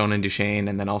of all, Stone and Duchesne,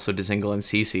 and then also Dzingel and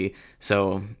Ceci.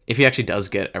 So if he actually does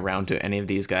get around to any of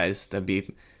these guys, that'd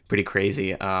be pretty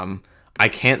crazy. I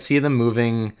can't see them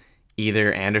moving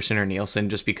either Anderson or Nielsen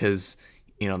just because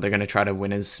they're going to try to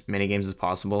win as many games as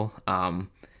possible. And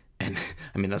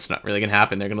I mean, that's not really going to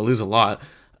happen. They're going to lose a lot.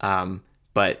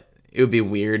 But it would be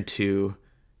weird to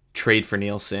trade for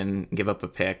Nielsen, give up a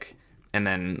pick, and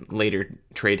then later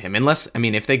trade him. Unless, I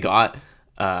mean, if they got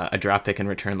a draft pick in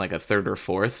return, like a third or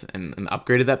fourth, and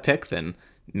upgraded that pick, then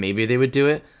maybe they would do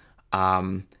it.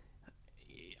 I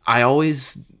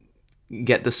always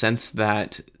get the sense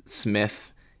that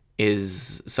Smith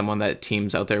is someone that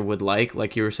teams out there would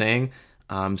like you were saying.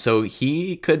 So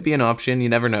he could be an option. You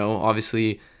never know.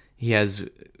 Obviously, he has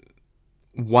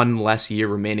one less year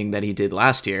remaining than he did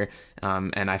last year.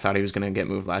 And I thought he was going to get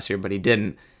moved last year, but he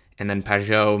didn't. And then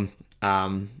Pageau,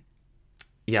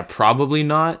 probably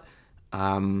not.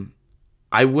 I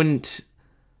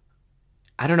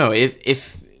don't know,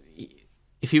 if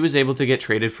he was able to get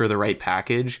traded for the right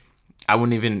package, I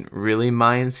wouldn't even really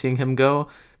mind seeing him go,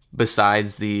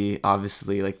 besides the,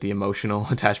 obviously, like the emotional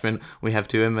attachment we have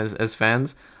to him as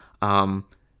fans.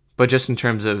 But just in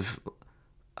terms of,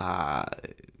 I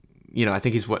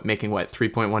think he's making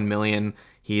 3.1 million.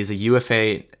 He's a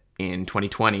UFA in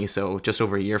 2020, so just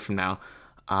over a year from now.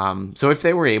 So if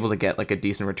they were able to get like a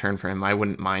decent return for him, I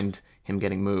wouldn't mind him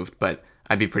getting moved, but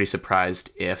I'd be pretty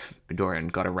surprised if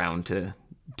Dorion got around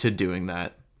to doing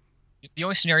that. The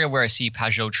only scenario where I see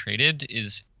Pageau traded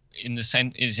is in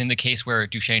the case where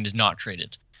Duchesne is not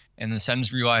traded, and the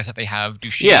Sens realize that they have Yeah.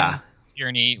 Duchesne,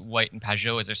 Tierney, White, and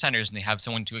Pajot as their centers, and they have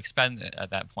someone to expend at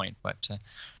that point. But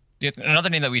another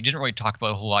name that we didn't really talk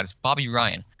about a whole lot is Bobby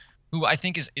Ryan, who I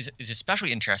think is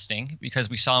especially interesting because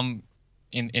we saw him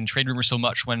in trade rumors so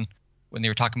much when they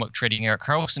were talking about trading Erik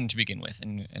Karlsson to begin with,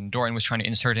 and Doran was trying to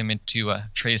insert him into a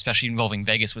trade, especially involving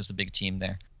Vegas was the big team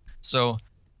there. So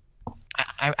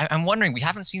I'm wondering, we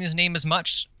haven't seen his name as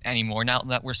much anymore now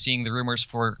that we're seeing the rumors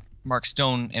for Mark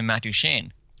Stone and Matt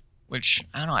Duchene, which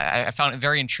I don't know. I found it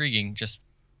very intriguing, just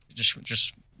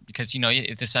because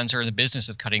if the Sens are in the business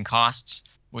of cutting costs,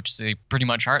 which they pretty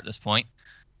much are at this point,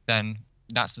 then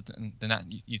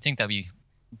you think that'd be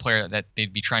a player that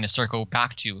they'd be trying to circle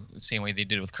back to the same way they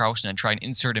did with Karlsson and try and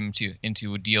insert him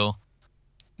into a deal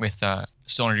with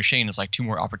Stone and Duchene as like two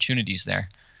more opportunities there.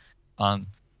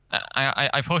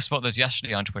 I posted about this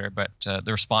yesterday on Twitter, but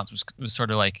the response was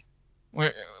sort of like,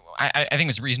 I think it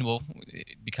was reasonable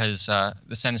because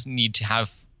the Sens need to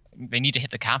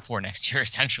hit the cap floor next year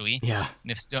essentially. Yeah.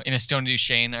 And if Stone,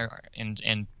 Duchene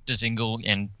and Dzingel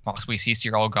and possibly Ceci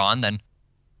are all gone, then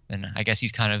I guess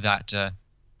he's kind of that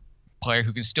player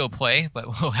who can still play, but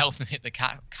will help them hit the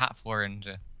cap floor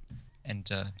and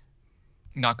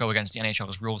not go against the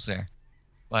NHL's rules there.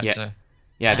 But I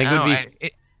think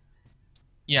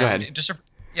it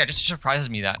just surprises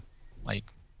me that like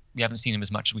we haven't seen him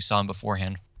as much as we saw him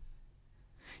beforehand.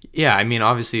 Yeah, I mean,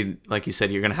 obviously, like you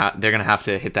said, they're gonna have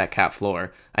to hit that cap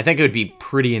floor. I think it would be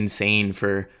pretty insane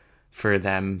for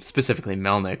them, specifically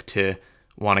Melnyk, to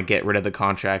want to get rid of the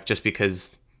contract just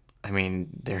because, I mean,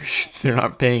 they're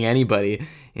not paying anybody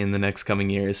in the next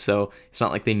coming years, so it's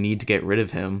not like they need to get rid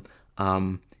of him.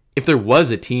 If there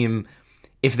was a team,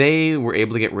 if they were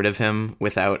able to get rid of him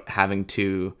without having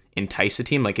to entice a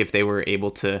team, like if they were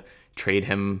able to trade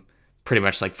him pretty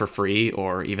much like for free,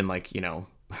 or even like,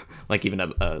 like even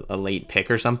a late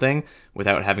pick or something,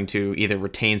 without having to either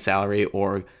retain salary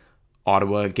or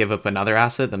Ottawa give up another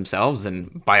asset themselves,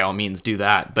 then by all means do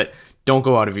that. But don't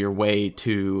go out of your way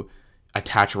to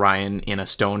attach Ryan in a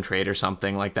Stone trade or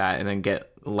something like that and then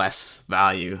get less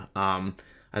value. I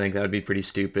think that would be pretty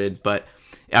stupid. But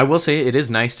I will say it is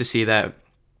nice to see that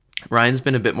Ryan's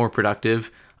been a bit more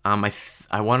productive.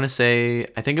 I want to say,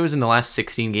 I think it was in the last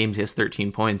 16 games he has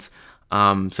 13 points.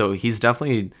 So he's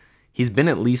been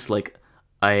at least like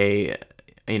a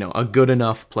good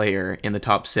enough player in the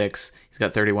top 6. He's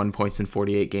got 31 points in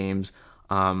 48 games.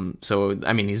 So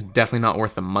I mean, he's definitely not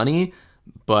worth the money,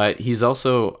 but he's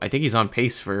also, I think he's on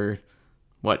pace for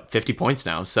 50 points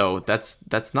now. So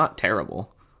that's not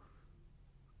terrible.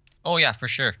 Oh yeah, for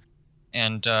sure.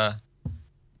 And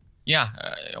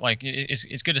like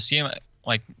it's good to see him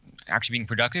like actually being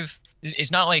productive.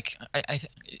 It's not like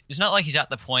it's not like he's at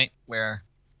the point where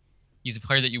he's a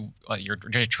player that you're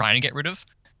just trying to get rid of.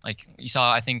 Like you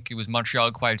saw, I think it was Montreal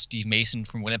acquired Steve Mason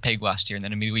from Winnipeg last year, and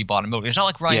then immediately bought him out. It's not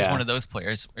like Ryan's one of those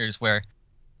players where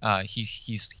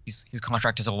his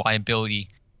contract is a liability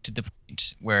to the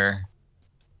point where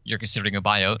you're considering a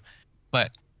buyout.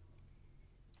 But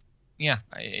yeah,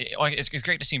 it's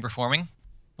great to see him performing.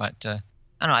 But I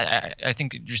don't know. I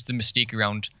think just the mystique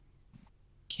around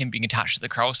him being attached to the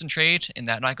Karlsson trade and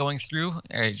that not going through,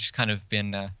 it's just kind of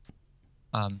been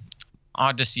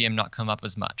odd to see him not come up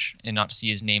as much and not to see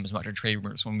his name as much in trade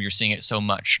rumors when we were seeing it so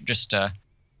much just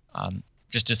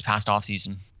this past off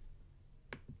season.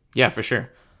 Yeah, for sure.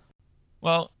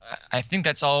 Well, I think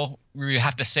that's all we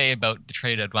have to say about the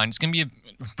trade deadline. It's going to be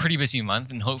a pretty busy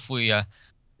month, and hopefully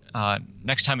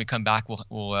next time we come back,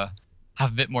 we'll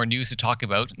have a bit more news to talk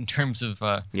about in terms of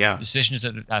decisions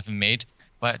that have been made.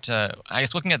 But I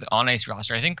guess looking at the on-ice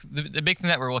roster, I think the big thing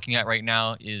that we're looking at right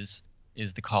now is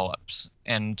the call-ups.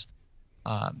 And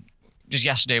just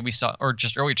yesterday we saw, or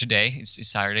just earlier today, it's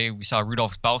Saturday, we saw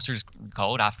Rudolph Balcers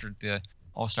called after the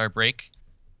All-Star break.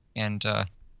 And I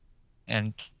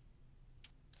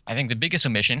think the biggest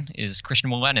omission is Christian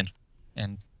Wolanin.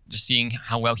 And just seeing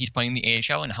how well he's playing in the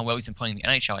AHL and how well he's been playing in the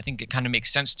NHL, I think it kind of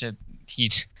makes sense to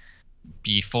he'd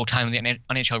be full-time in the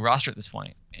NHL roster at this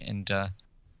point. And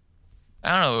I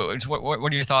don't know.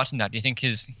 What are your thoughts on that? Do you think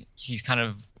he's kind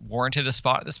of warranted a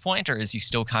spot at this point, or is he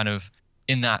still kind of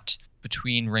in that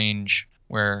between range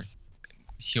where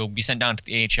he'll be sent down to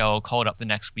the AHL, called up the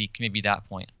next week, maybe that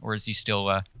point, or is he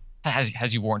still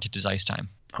has he warranted his ice time?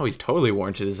 Oh, he's totally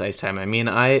warranted his ice time. I mean,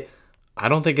 I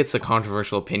don't think it's a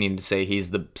controversial opinion to say he's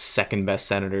the second best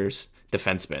Senators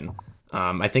defenseman.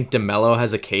 I think DeMello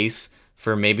has a case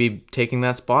for maybe taking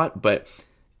that spot, but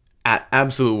at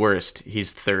absolute worst,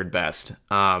 he's third best.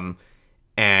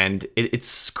 And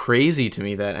it's crazy to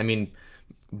me that, I mean,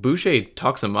 Boucher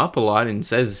talks him up a lot and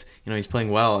says, he's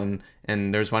playing well.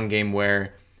 And there's one game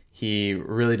where he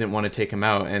really didn't want to take him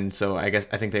out. And so I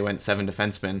think they went 7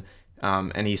 defensemen.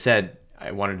 And he said,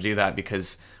 I wanted to do that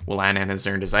because Wolanin has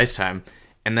earned his ice time.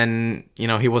 And then,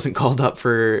 he wasn't called up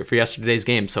for yesterday's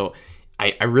game. So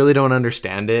I really don't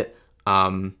understand it.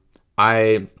 I'm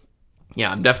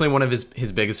definitely one of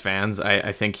his biggest fans.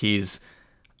 I think he's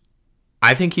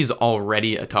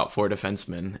already a top 4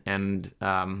 defenseman. And,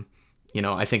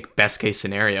 I think best case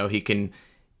scenario, he can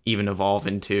even evolve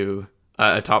into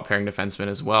a top pairing defenseman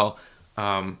as well.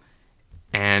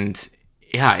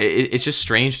 It's just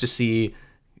strange to see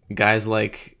guys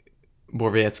like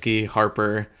Borowiecki,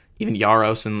 Harper, even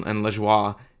Yaros and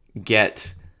Lajoie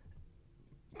get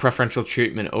preferential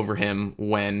treatment over him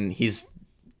when he's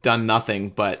done nothing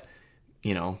but,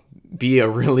 be a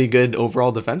really good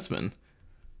overall defenseman.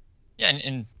 Yeah,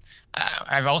 and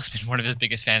I've also been one of his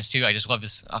biggest fans too. I just love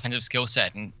his offensive skill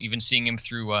set, and even seeing him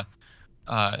through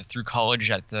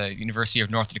college at the University of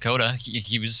North Dakota,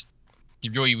 he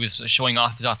really was showing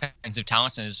off his offensive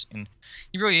talents, and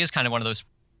he really is kind of one of those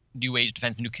new age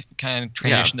defensemen who kind of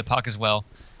transition the puck as well.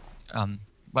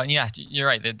 But yeah, you're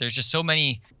right. There's just so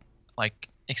many like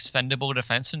expendable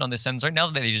defensemen on the Sens right now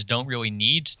that they just don't really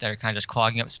need. They're kind of just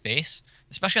clogging up space,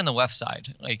 especially on the left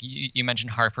side. Like you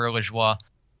mentioned Harper, Lajoie,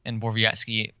 and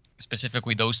Borowiecki,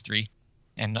 specifically those 3.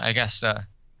 And I guess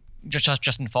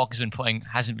Justin Falk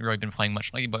hasn't really been playing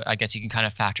much lately, but I guess you can kind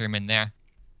of factor him in there.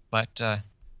 But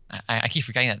I keep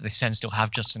forgetting that the Sens still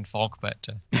have Justin Falk, but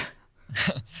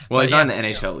well, he's not in the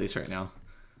NHL at least right now.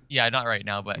 Yeah, not right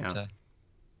now, but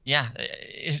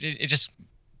it just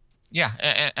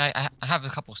I have a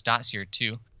couple stats here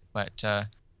too, but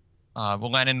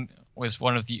Wolanin was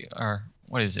one of the, or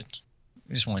what is it?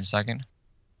 Just 1 second.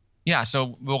 Yeah,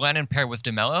 so Wolanin paired with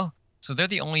DeMello, so they're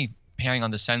the only pairing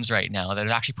on the Sens right now that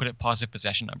have actually put up positive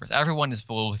possession numbers. Everyone is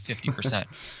below 50%,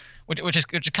 which is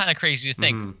kind of crazy to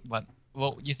think. Mm-hmm. But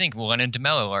you think Wolanin and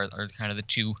DeMello are kind of the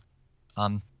 2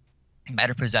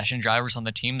 better possession drivers on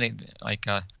the team. They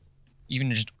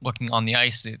even just looking on the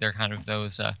ice, they're kind of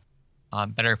those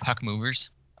better puck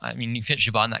movers. I mean, you fit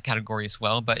Chabot in that category as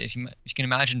well. But if you can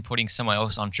imagine putting someone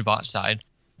else on Chabot's side,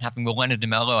 and having Wolanin and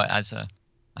DeMello as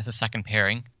a second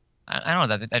pairing, I don't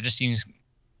know, that just seems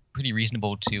pretty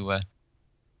reasonable to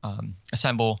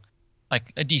assemble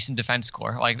like a decent defense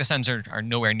core. Like the Sens are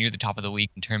nowhere near the top of the league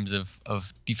in terms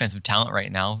of defensive talent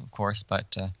right now, of course.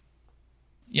 But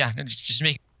just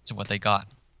make it what they got.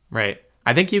 Right.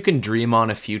 I think you can dream on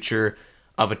a future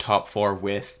of a top 4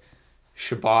 with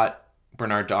Chabot,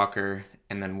 Bernard Docker,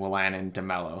 and then Wolanin and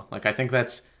DeMello. Like I think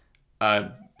that's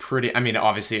pretty. I mean,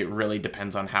 obviously it really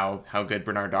depends on how good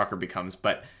Bernard Docker becomes,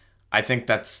 but I think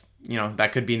that's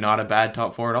that could be not a bad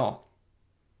top 4 at all.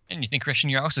 And you think Christian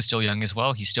Yaros is still young as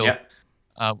well. He's still,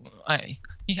 I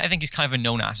think he's kind of a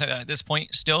known asset at this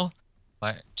point still,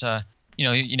 but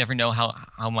you never know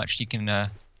how much he can,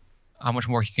 how much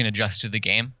more he can adjust to the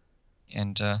game,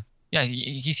 and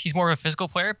he's more of a physical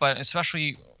player, but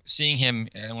especially seeing him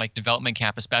in like development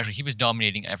camp, especially he was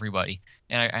dominating everybody,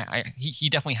 and he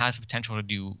definitely has the potential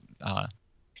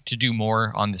to do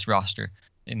more on this roster,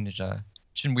 and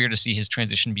it's been weird to see his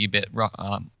transition be a bit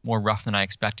more rough than I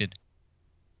expected.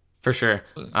 For sure.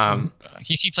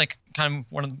 He seems like kind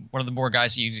of one of the more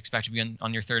guys that you'd expect to be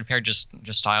on your third pair, just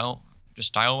style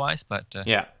wise. But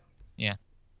yeah.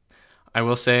 I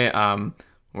will say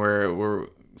we're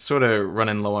sort of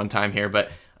running low on time here,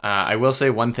 but I will say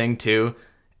one thing too,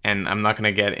 and I'm not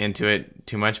going to get into it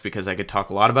too much because I could talk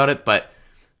a lot about it. But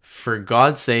for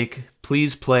God's sake,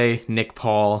 please play Nick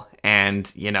Paul.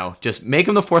 And, just make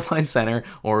him the 4th line center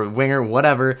or winger,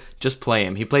 whatever. Just play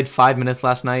him. He played 5 minutes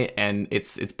last night, and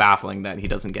it's baffling that he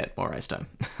doesn't get more ice time.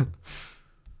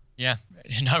 Yeah,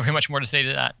 not very much more to say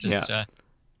to that. Just,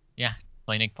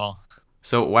 play Nick Paul.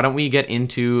 So why don't we get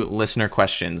into listener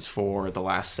questions for the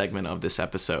last segment of this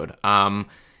episode?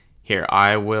 Here,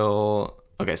 I will...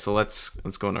 Okay, so let's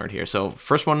go in order here. So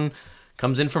first one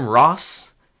comes in from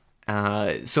Ross,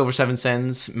 Silver 7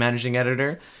 Sens managing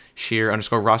editor.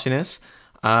 Sheer_Rossiness.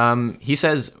 He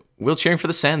says, will cheering for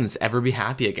the Sens ever be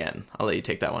happy again? I'll let you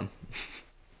take that one.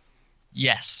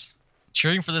 Yes.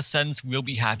 Cheering for the Sens will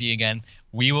be happy again.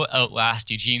 We will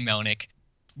outlast Eugene Melnyk.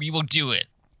 We will do it.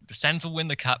 The Sens will win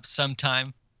the cup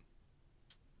sometime.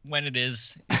 When it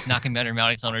is, it's not going to be under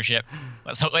Melnyk's ownership.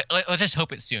 Let's just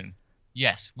hope it's soon.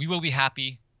 Yes, we will be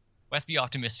happy. Let's be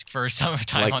optimistic for some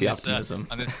time on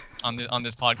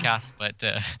this podcast. But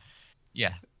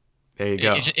yeah. There you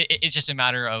go. It's just a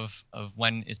matter of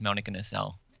when is Melnyk going to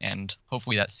sell, and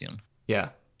hopefully that's soon. Yeah.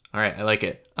 All right. I like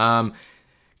it.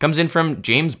 Comes in from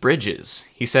James Bridges.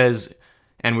 He says,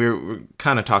 and we're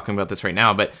kind of talking about this right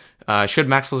now, but should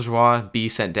Maxwell Lajoie be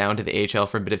sent down to the AHL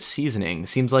for a bit of seasoning?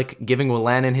 Seems like giving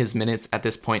Wolanin his minutes at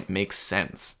this point makes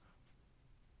sense.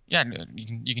 Yeah,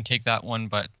 you can take that one,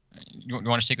 but you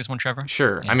want to take this one, Trevor?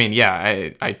 Sure. Yeah. I mean, yeah,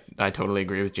 I totally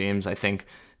agree with James. I think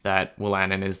that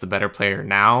Wolanin is the better player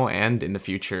now and in the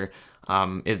future.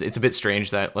 It's a bit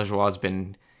strange that Lajoie has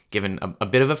been given a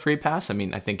bit of a free pass. I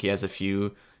mean, I think he has a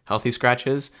few healthy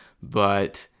scratches,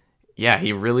 but yeah,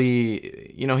 he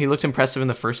really, he looked impressive in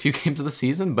the first few games of the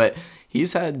season, but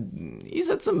he's had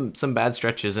some bad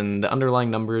stretches, and the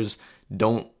underlying numbers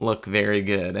don't look very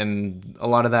good, and a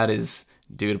lot of that is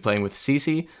due to playing with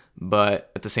Ceci.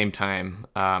 But at the same time,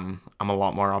 I'm a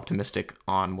lot more optimistic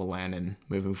on Wolanin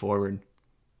moving forward.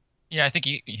 Yeah, I think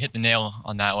you hit the nail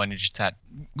on that one. It's just that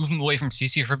move him away from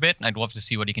Ceci for a bit, and I'd love to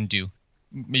see what he can do.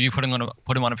 Maybe put him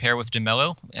on a pair with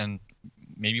DeMello, and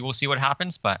maybe we'll see what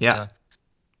happens. But Yeah.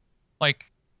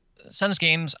 Suns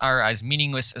games are as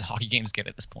meaningless as hockey games get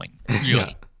at this point.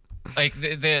 Really,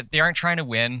 they aren't trying to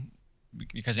win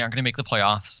because they aren't going to make the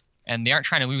playoffs, and they aren't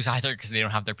trying to lose either because they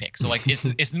don't have their pick. So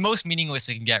it's the most meaningless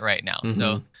they can get right now.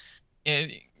 So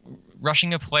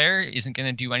rushing a player isn't going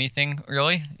to do anything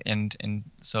really, and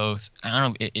so I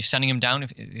don't know if sending him down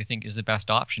if they think is the best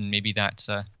option. Maybe that's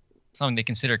something they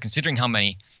consider, considering how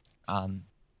many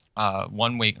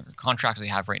one-way contracts they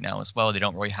have right now as well. They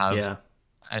don't really have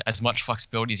as much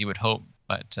flexibility as you would hope.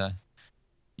 But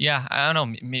yeah, I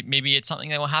don't know. Maybe it's something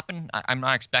that will happen. I'm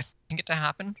not expecting it to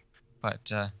happen,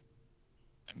 but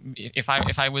if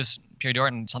I was Pierre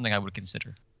Dorion, it's something I would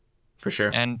consider. For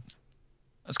sure. And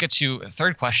let's get to a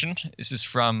third question. This is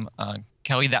from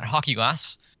Kelly, that hockey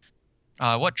glass.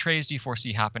 What trades do you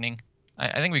foresee happening?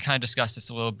 I think we kind of discussed this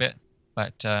a little bit,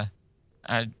 but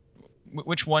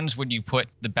which ones would you put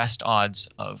the best odds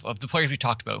of the players we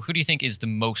talked about? Who do you think is the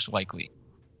most likely?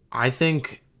 I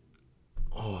think,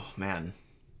 oh man,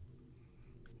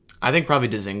 I think probably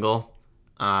Dzingel.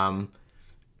 And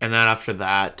then after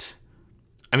that,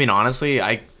 I mean, honestly,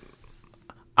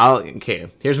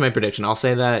 okay, here's my prediction. I'll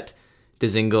say that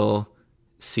Dzingel,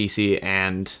 Ceci,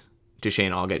 and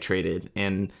Duchesne all get traded.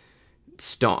 And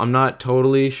Stone, I'm not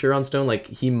totally sure on Stone. Like,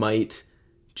 he might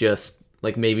just,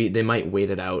 like, maybe they might wait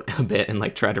it out a bit and,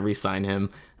 like, try to re-sign him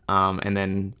and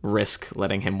then risk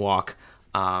letting him walk.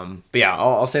 But yeah,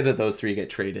 I'll say that those three get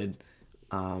traded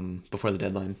before the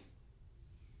deadline.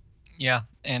 Yeah,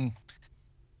 and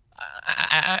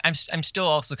I'm still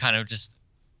also kind of just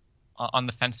on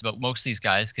the fence about most of these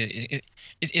guys, because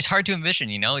it's hard to envision.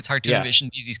 It's hard to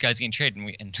envision these guys getting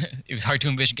traded, and it was hard to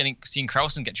envision seeing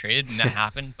Karlsson get traded, and that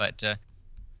happened. But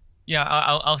yeah,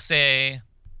 I'll say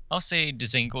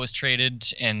Dzingel is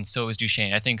traded, and so is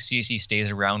Duchesne. I think Ceci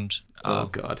stays around. Oh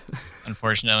God,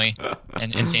 unfortunately,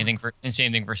 and same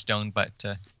thing for Stone. But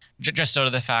just out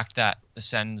of the fact that the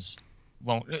Sens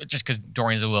won't, just because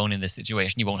Dorion's alone in this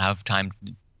situation, he won't have time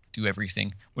to do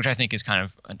everything, which I think is kind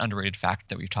of an underrated fact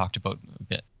that we've talked about a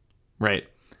bit. Right.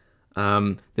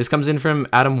 This comes in from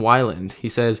Adam Weiland. He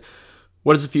says,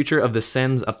 what is the future of the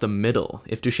Sens up the middle?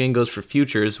 If Duchesne goes for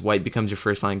futures, White becomes your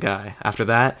first-line guy. After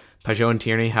that, Pajot and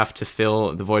Tierney have to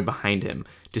fill the void behind him.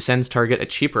 Do Sens target a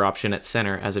cheaper option at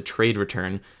center as a trade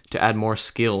return to add more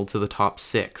skill to the top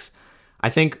six? I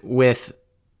think with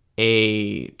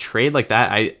a trade like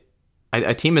that,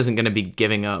 a team isn't going to be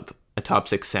giving up a top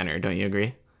six center. Don't you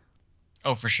agree?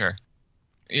 Oh, for sure.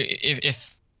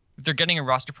 If they're getting a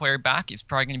roster player back, it's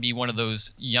probably going to be one of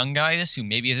those young guys who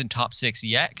maybe isn't top six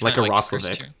yet. Like a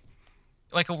Roslovic.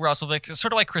 Like a Roslovic,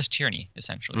 sort of like Chris Tierney,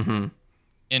 essentially. Mm-hmm.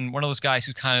 And one of those guys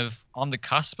who's kind of on the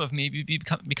cusp of maybe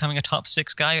becoming a top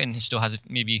six guy, and he still has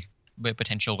maybe a bit of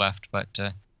potential left. But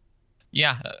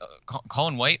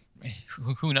Colin White,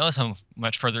 who knows how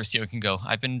much further this year can go.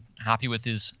 I've been happy with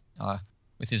his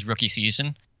rookie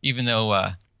season, even though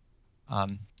a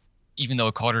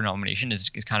Calder nomination is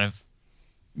kind of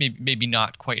maybe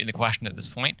not quite in the question at this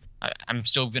point. I'm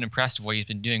still been impressed with what he's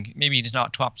been doing. Maybe he's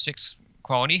not top six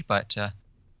quality, but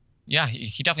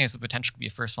he definitely has the potential to be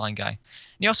a first line guy. And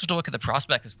you also have to look at the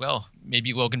prospect as well.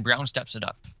 Maybe Logan Brown steps it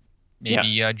up.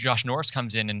 Maybe Josh Norris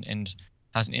comes in and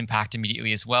has an impact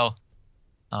immediately as well.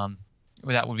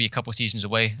 That would be a couple seasons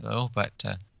away though, but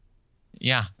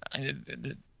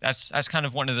that's kind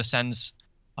of one of the Sens'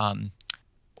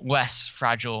 less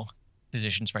fragile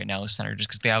positions right now as center, just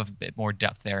because they have a bit more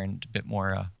depth there and a bit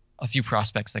more a few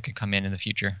prospects that could come in the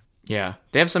future. Yeah,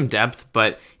 they have some depth,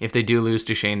 but if they do lose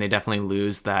Duchesne, they definitely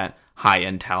lose that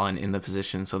high-end talent in the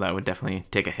position, so that would definitely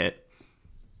take a hit.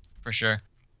 For sure.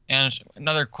 And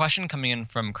another question coming in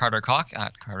from Carter Cock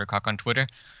at Carter Cock on Twitter.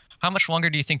 How much longer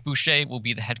do you think Boucher will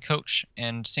be the head coach?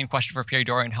 And same question for Pierre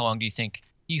Dorion. How long do you think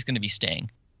he's going to be staying?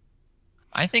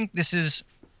 I think this is.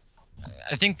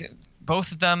 I think that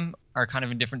both of them are kind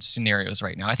of in different scenarios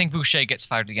right now. I think Boucher gets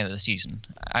fired at the end of the season.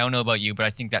 I don't know about you, but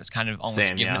I think that's kind of almost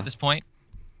Same, given yeah. at this point.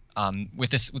 With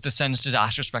the Sens'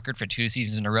 disastrous record for 2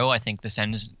 seasons in a row, I think the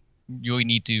Sens really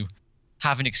need to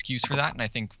have an excuse for that, and I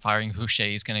think firing Boucher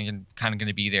is kind of going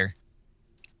to be their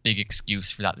big excuse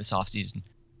for that this offseason.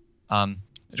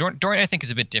 Dorian, I think,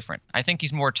 is a bit different. I think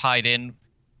he's more tied in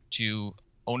to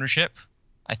ownership.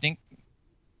 I think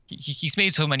he's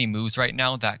made so many moves right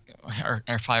now that are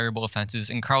fireable offenses,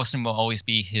 and Carlson will always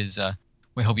be his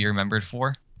what he'll be remembered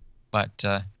for. But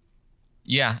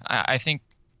yeah, I think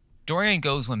Dorian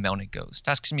goes when Melnick goes.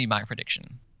 That's gonna be my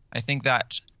prediction. I think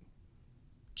that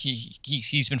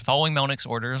he's been following Melnick's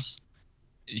orders.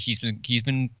 He's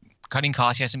been cutting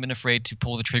costs. He hasn't been afraid to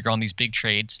pull the trigger on these big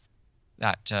trades.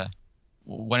 That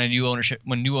when new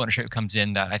ownership comes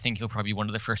in, that I think he'll probably be one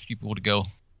of the first people to go.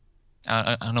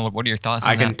 I don't know. What are your thoughts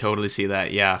I on can that? totally see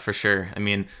that. Yeah, for sure. I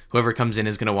mean, whoever comes in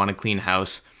is going to want to clean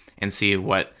house and see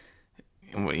the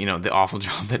awful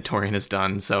job that Torian has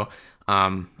done. So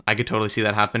I could totally see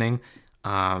that happening.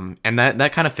 And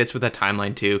that kind of fits with that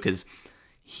timeline too, because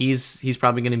he's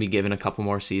probably going to be given a couple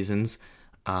more seasons.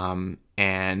 And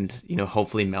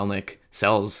hopefully Melnick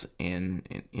sells in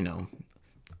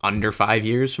under 5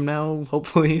 years from now,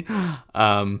 hopefully.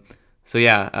 So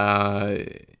yeah,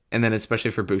 and then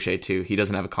especially for Boucher too, he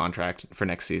doesn't have a contract for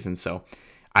next season, so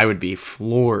I would be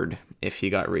floored if he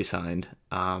got re-signed.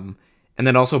 And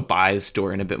then also buys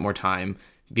Dorian a bit more time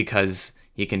because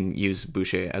he can use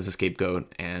Boucher as a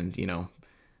scapegoat, and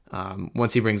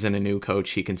once he brings in a new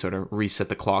coach, he can sort of reset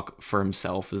the clock for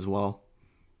himself as well.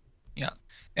 Yeah.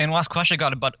 And last question, I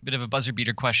got a bit of a buzzer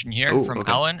beater question here Oh, from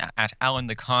okay. Alan at Alan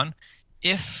the Con.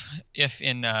 If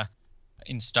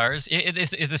in stars,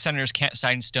 if the Senators can't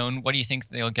sign Stone, what do you think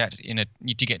they'll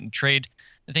need to get in trade?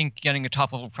 I think getting a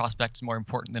top level prospect is more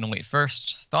important than a late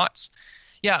first. Thoughts?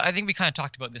 Yeah, I think we kind of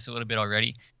talked about this a little bit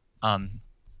already.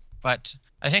 But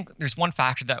I think there's one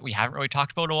factor that we haven't really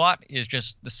talked about a lot is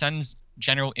just the Sens'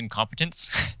 general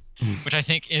incompetence, which I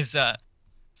think is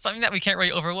something that we can't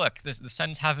really overlook. The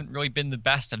Sens haven't really been the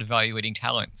best at evaluating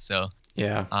talent. So,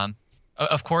 Yeah.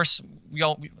 of course,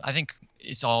 I think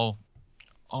it's all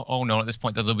known at this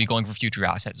point that they'll be going for future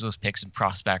assets, those picks and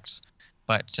prospects.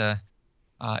 But it's a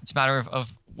matter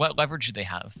of what leverage do they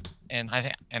have, and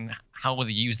how will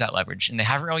they use that leverage. And they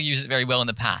haven't really used it very well in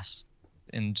the past.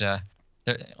 And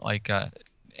their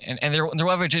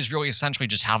leverage is really essentially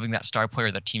just having that star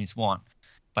player that teams want.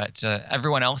 But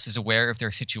everyone else is aware of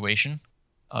their situation,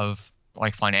 of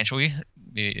like financially.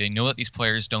 They know that these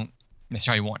players don't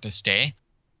necessarily want to stay,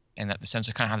 and that the Sens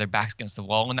kind of have their backs against the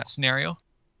wall in that scenario.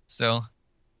 So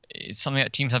it's something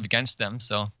that teams have against them.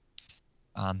 So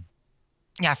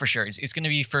yeah, for sure, it's going to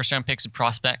be first round picks and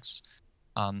prospects.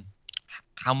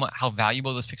 How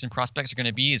valuable those picks and prospects are going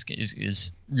to be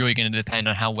is really going to depend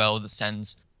on how well the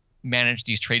Sens manage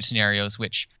these trade scenarios,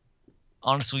 which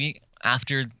honestly,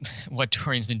 after what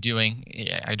Dorian's been doing,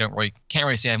 I can't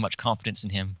really say I have much confidence in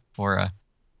him for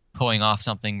pulling off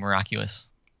something miraculous.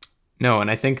 No, and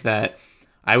I think that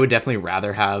I would definitely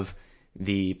rather have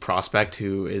the prospect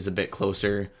who is a bit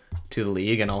closer to the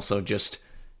league, and also just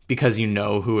because you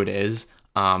know who it is.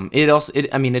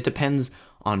 It depends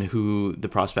on who the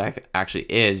prospect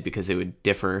actually is, because it would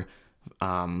differ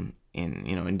in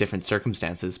different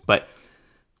circumstances. But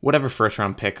whatever first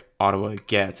round pick Ottawa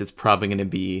gets, it's probably going to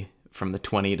be from the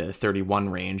 20 to 31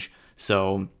 range.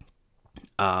 So,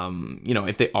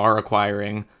 if they are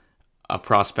acquiring a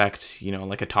prospect,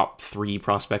 like a top 3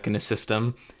 prospect in a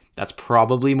system, that's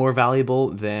probably more valuable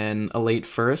than a late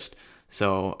first.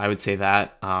 So I would say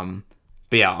that. But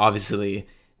yeah, obviously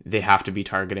they have to be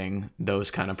targeting those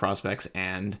kind of prospects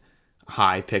and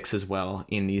high picks as well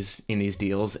in these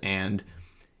deals. And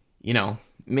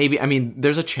maybe,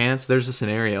 there's a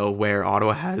scenario where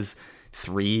Ottawa has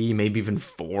 3, maybe even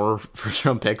 4 first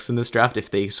round picks in this draft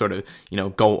if they sort of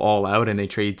go all out and they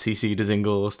trade CC,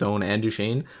 Dzingel, Stone, and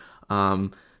Duchesne.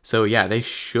 So yeah, they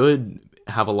should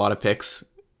have a lot of picks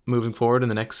moving forward in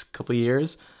the next couple of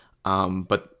years.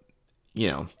 But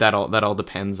that all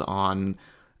depends on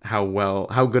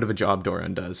how good of a job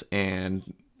Dorian does. And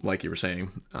like you were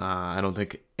saying, I don't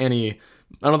think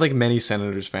many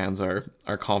Senators fans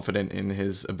are confident in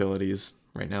his abilities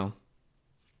right now.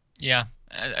 Yeah,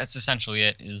 that's essentially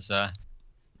it.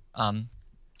 Other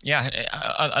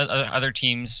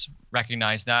teams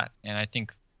recognize that, and I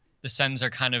think the Sens are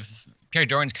Pierre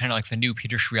Dorian's kind of like the new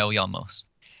Peter Chiarelli almost.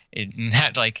 In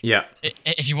that, Yeah.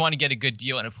 if you want to get a good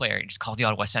deal on a player, you just call the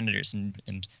Ottawa Senators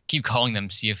and keep calling them,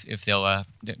 see if they'll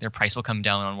their price will come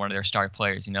down on one of their star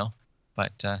players,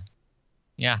 But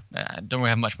yeah, I don't really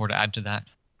have much more to add to that.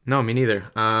 No, me neither.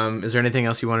 Is there anything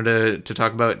else you wanted to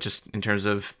talk about, just in terms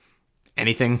of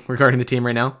anything regarding the team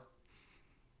right now?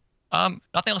 Nothing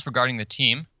else regarding the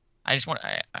team. I just want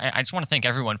to thank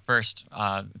everyone first.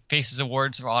 Faces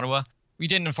Awards for Ottawa. We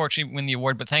didn't unfortunately win the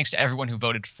award, but thanks to everyone who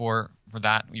voted for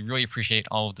that. We really appreciate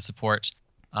all of the support.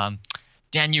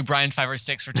 Dan, you, Brian, 5 or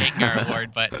 6 for taking our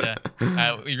award, but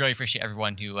we really appreciate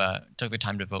everyone who took the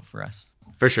time to vote for us.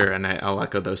 For sure, and I'll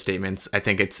echo those statements. I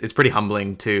think it's pretty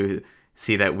humbling to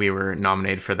see that we were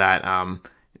nominated for that.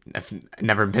 I've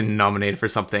never been nominated for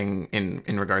something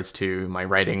in regards to my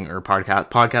writing or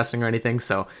podcasting or anything,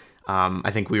 so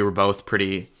I think we were both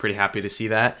pretty happy to see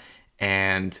that.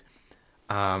 And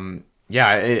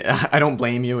yeah, I don't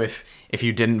blame you if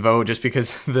you didn't vote, just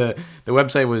because the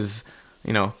website was,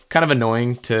 kind of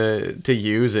annoying to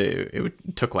use.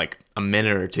 It took like a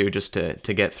minute or two just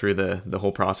to get through the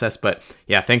whole process. But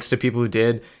yeah, thanks to people who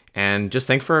did, and just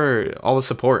thanks for all the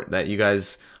support that you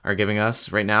guys are giving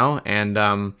us right now.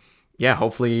 And yeah,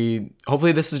 hopefully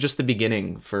this is just the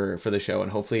beginning for the show,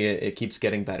 and hopefully it keeps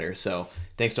getting better. So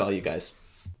thanks to all you guys.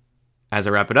 As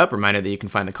I wrap it up, reminder that you can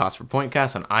find the Cost Per Point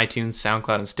Cast on iTunes,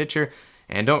 SoundCloud, and Stitcher.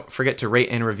 And don't forget to rate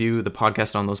and review the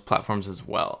podcast on those platforms as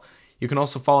well. You can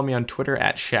also follow me on Twitter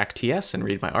at ShackTS and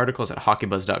read my articles at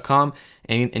HockeyBuzz.com.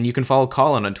 And you can follow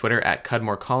Colin on Twitter at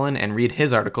CudmoreColin and read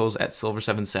his articles at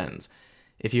Silver7Sens.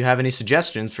 If you have any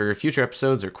suggestions for future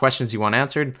episodes or questions you want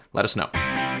answered, let us know.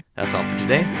 That's all for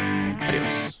today.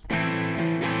 Adios.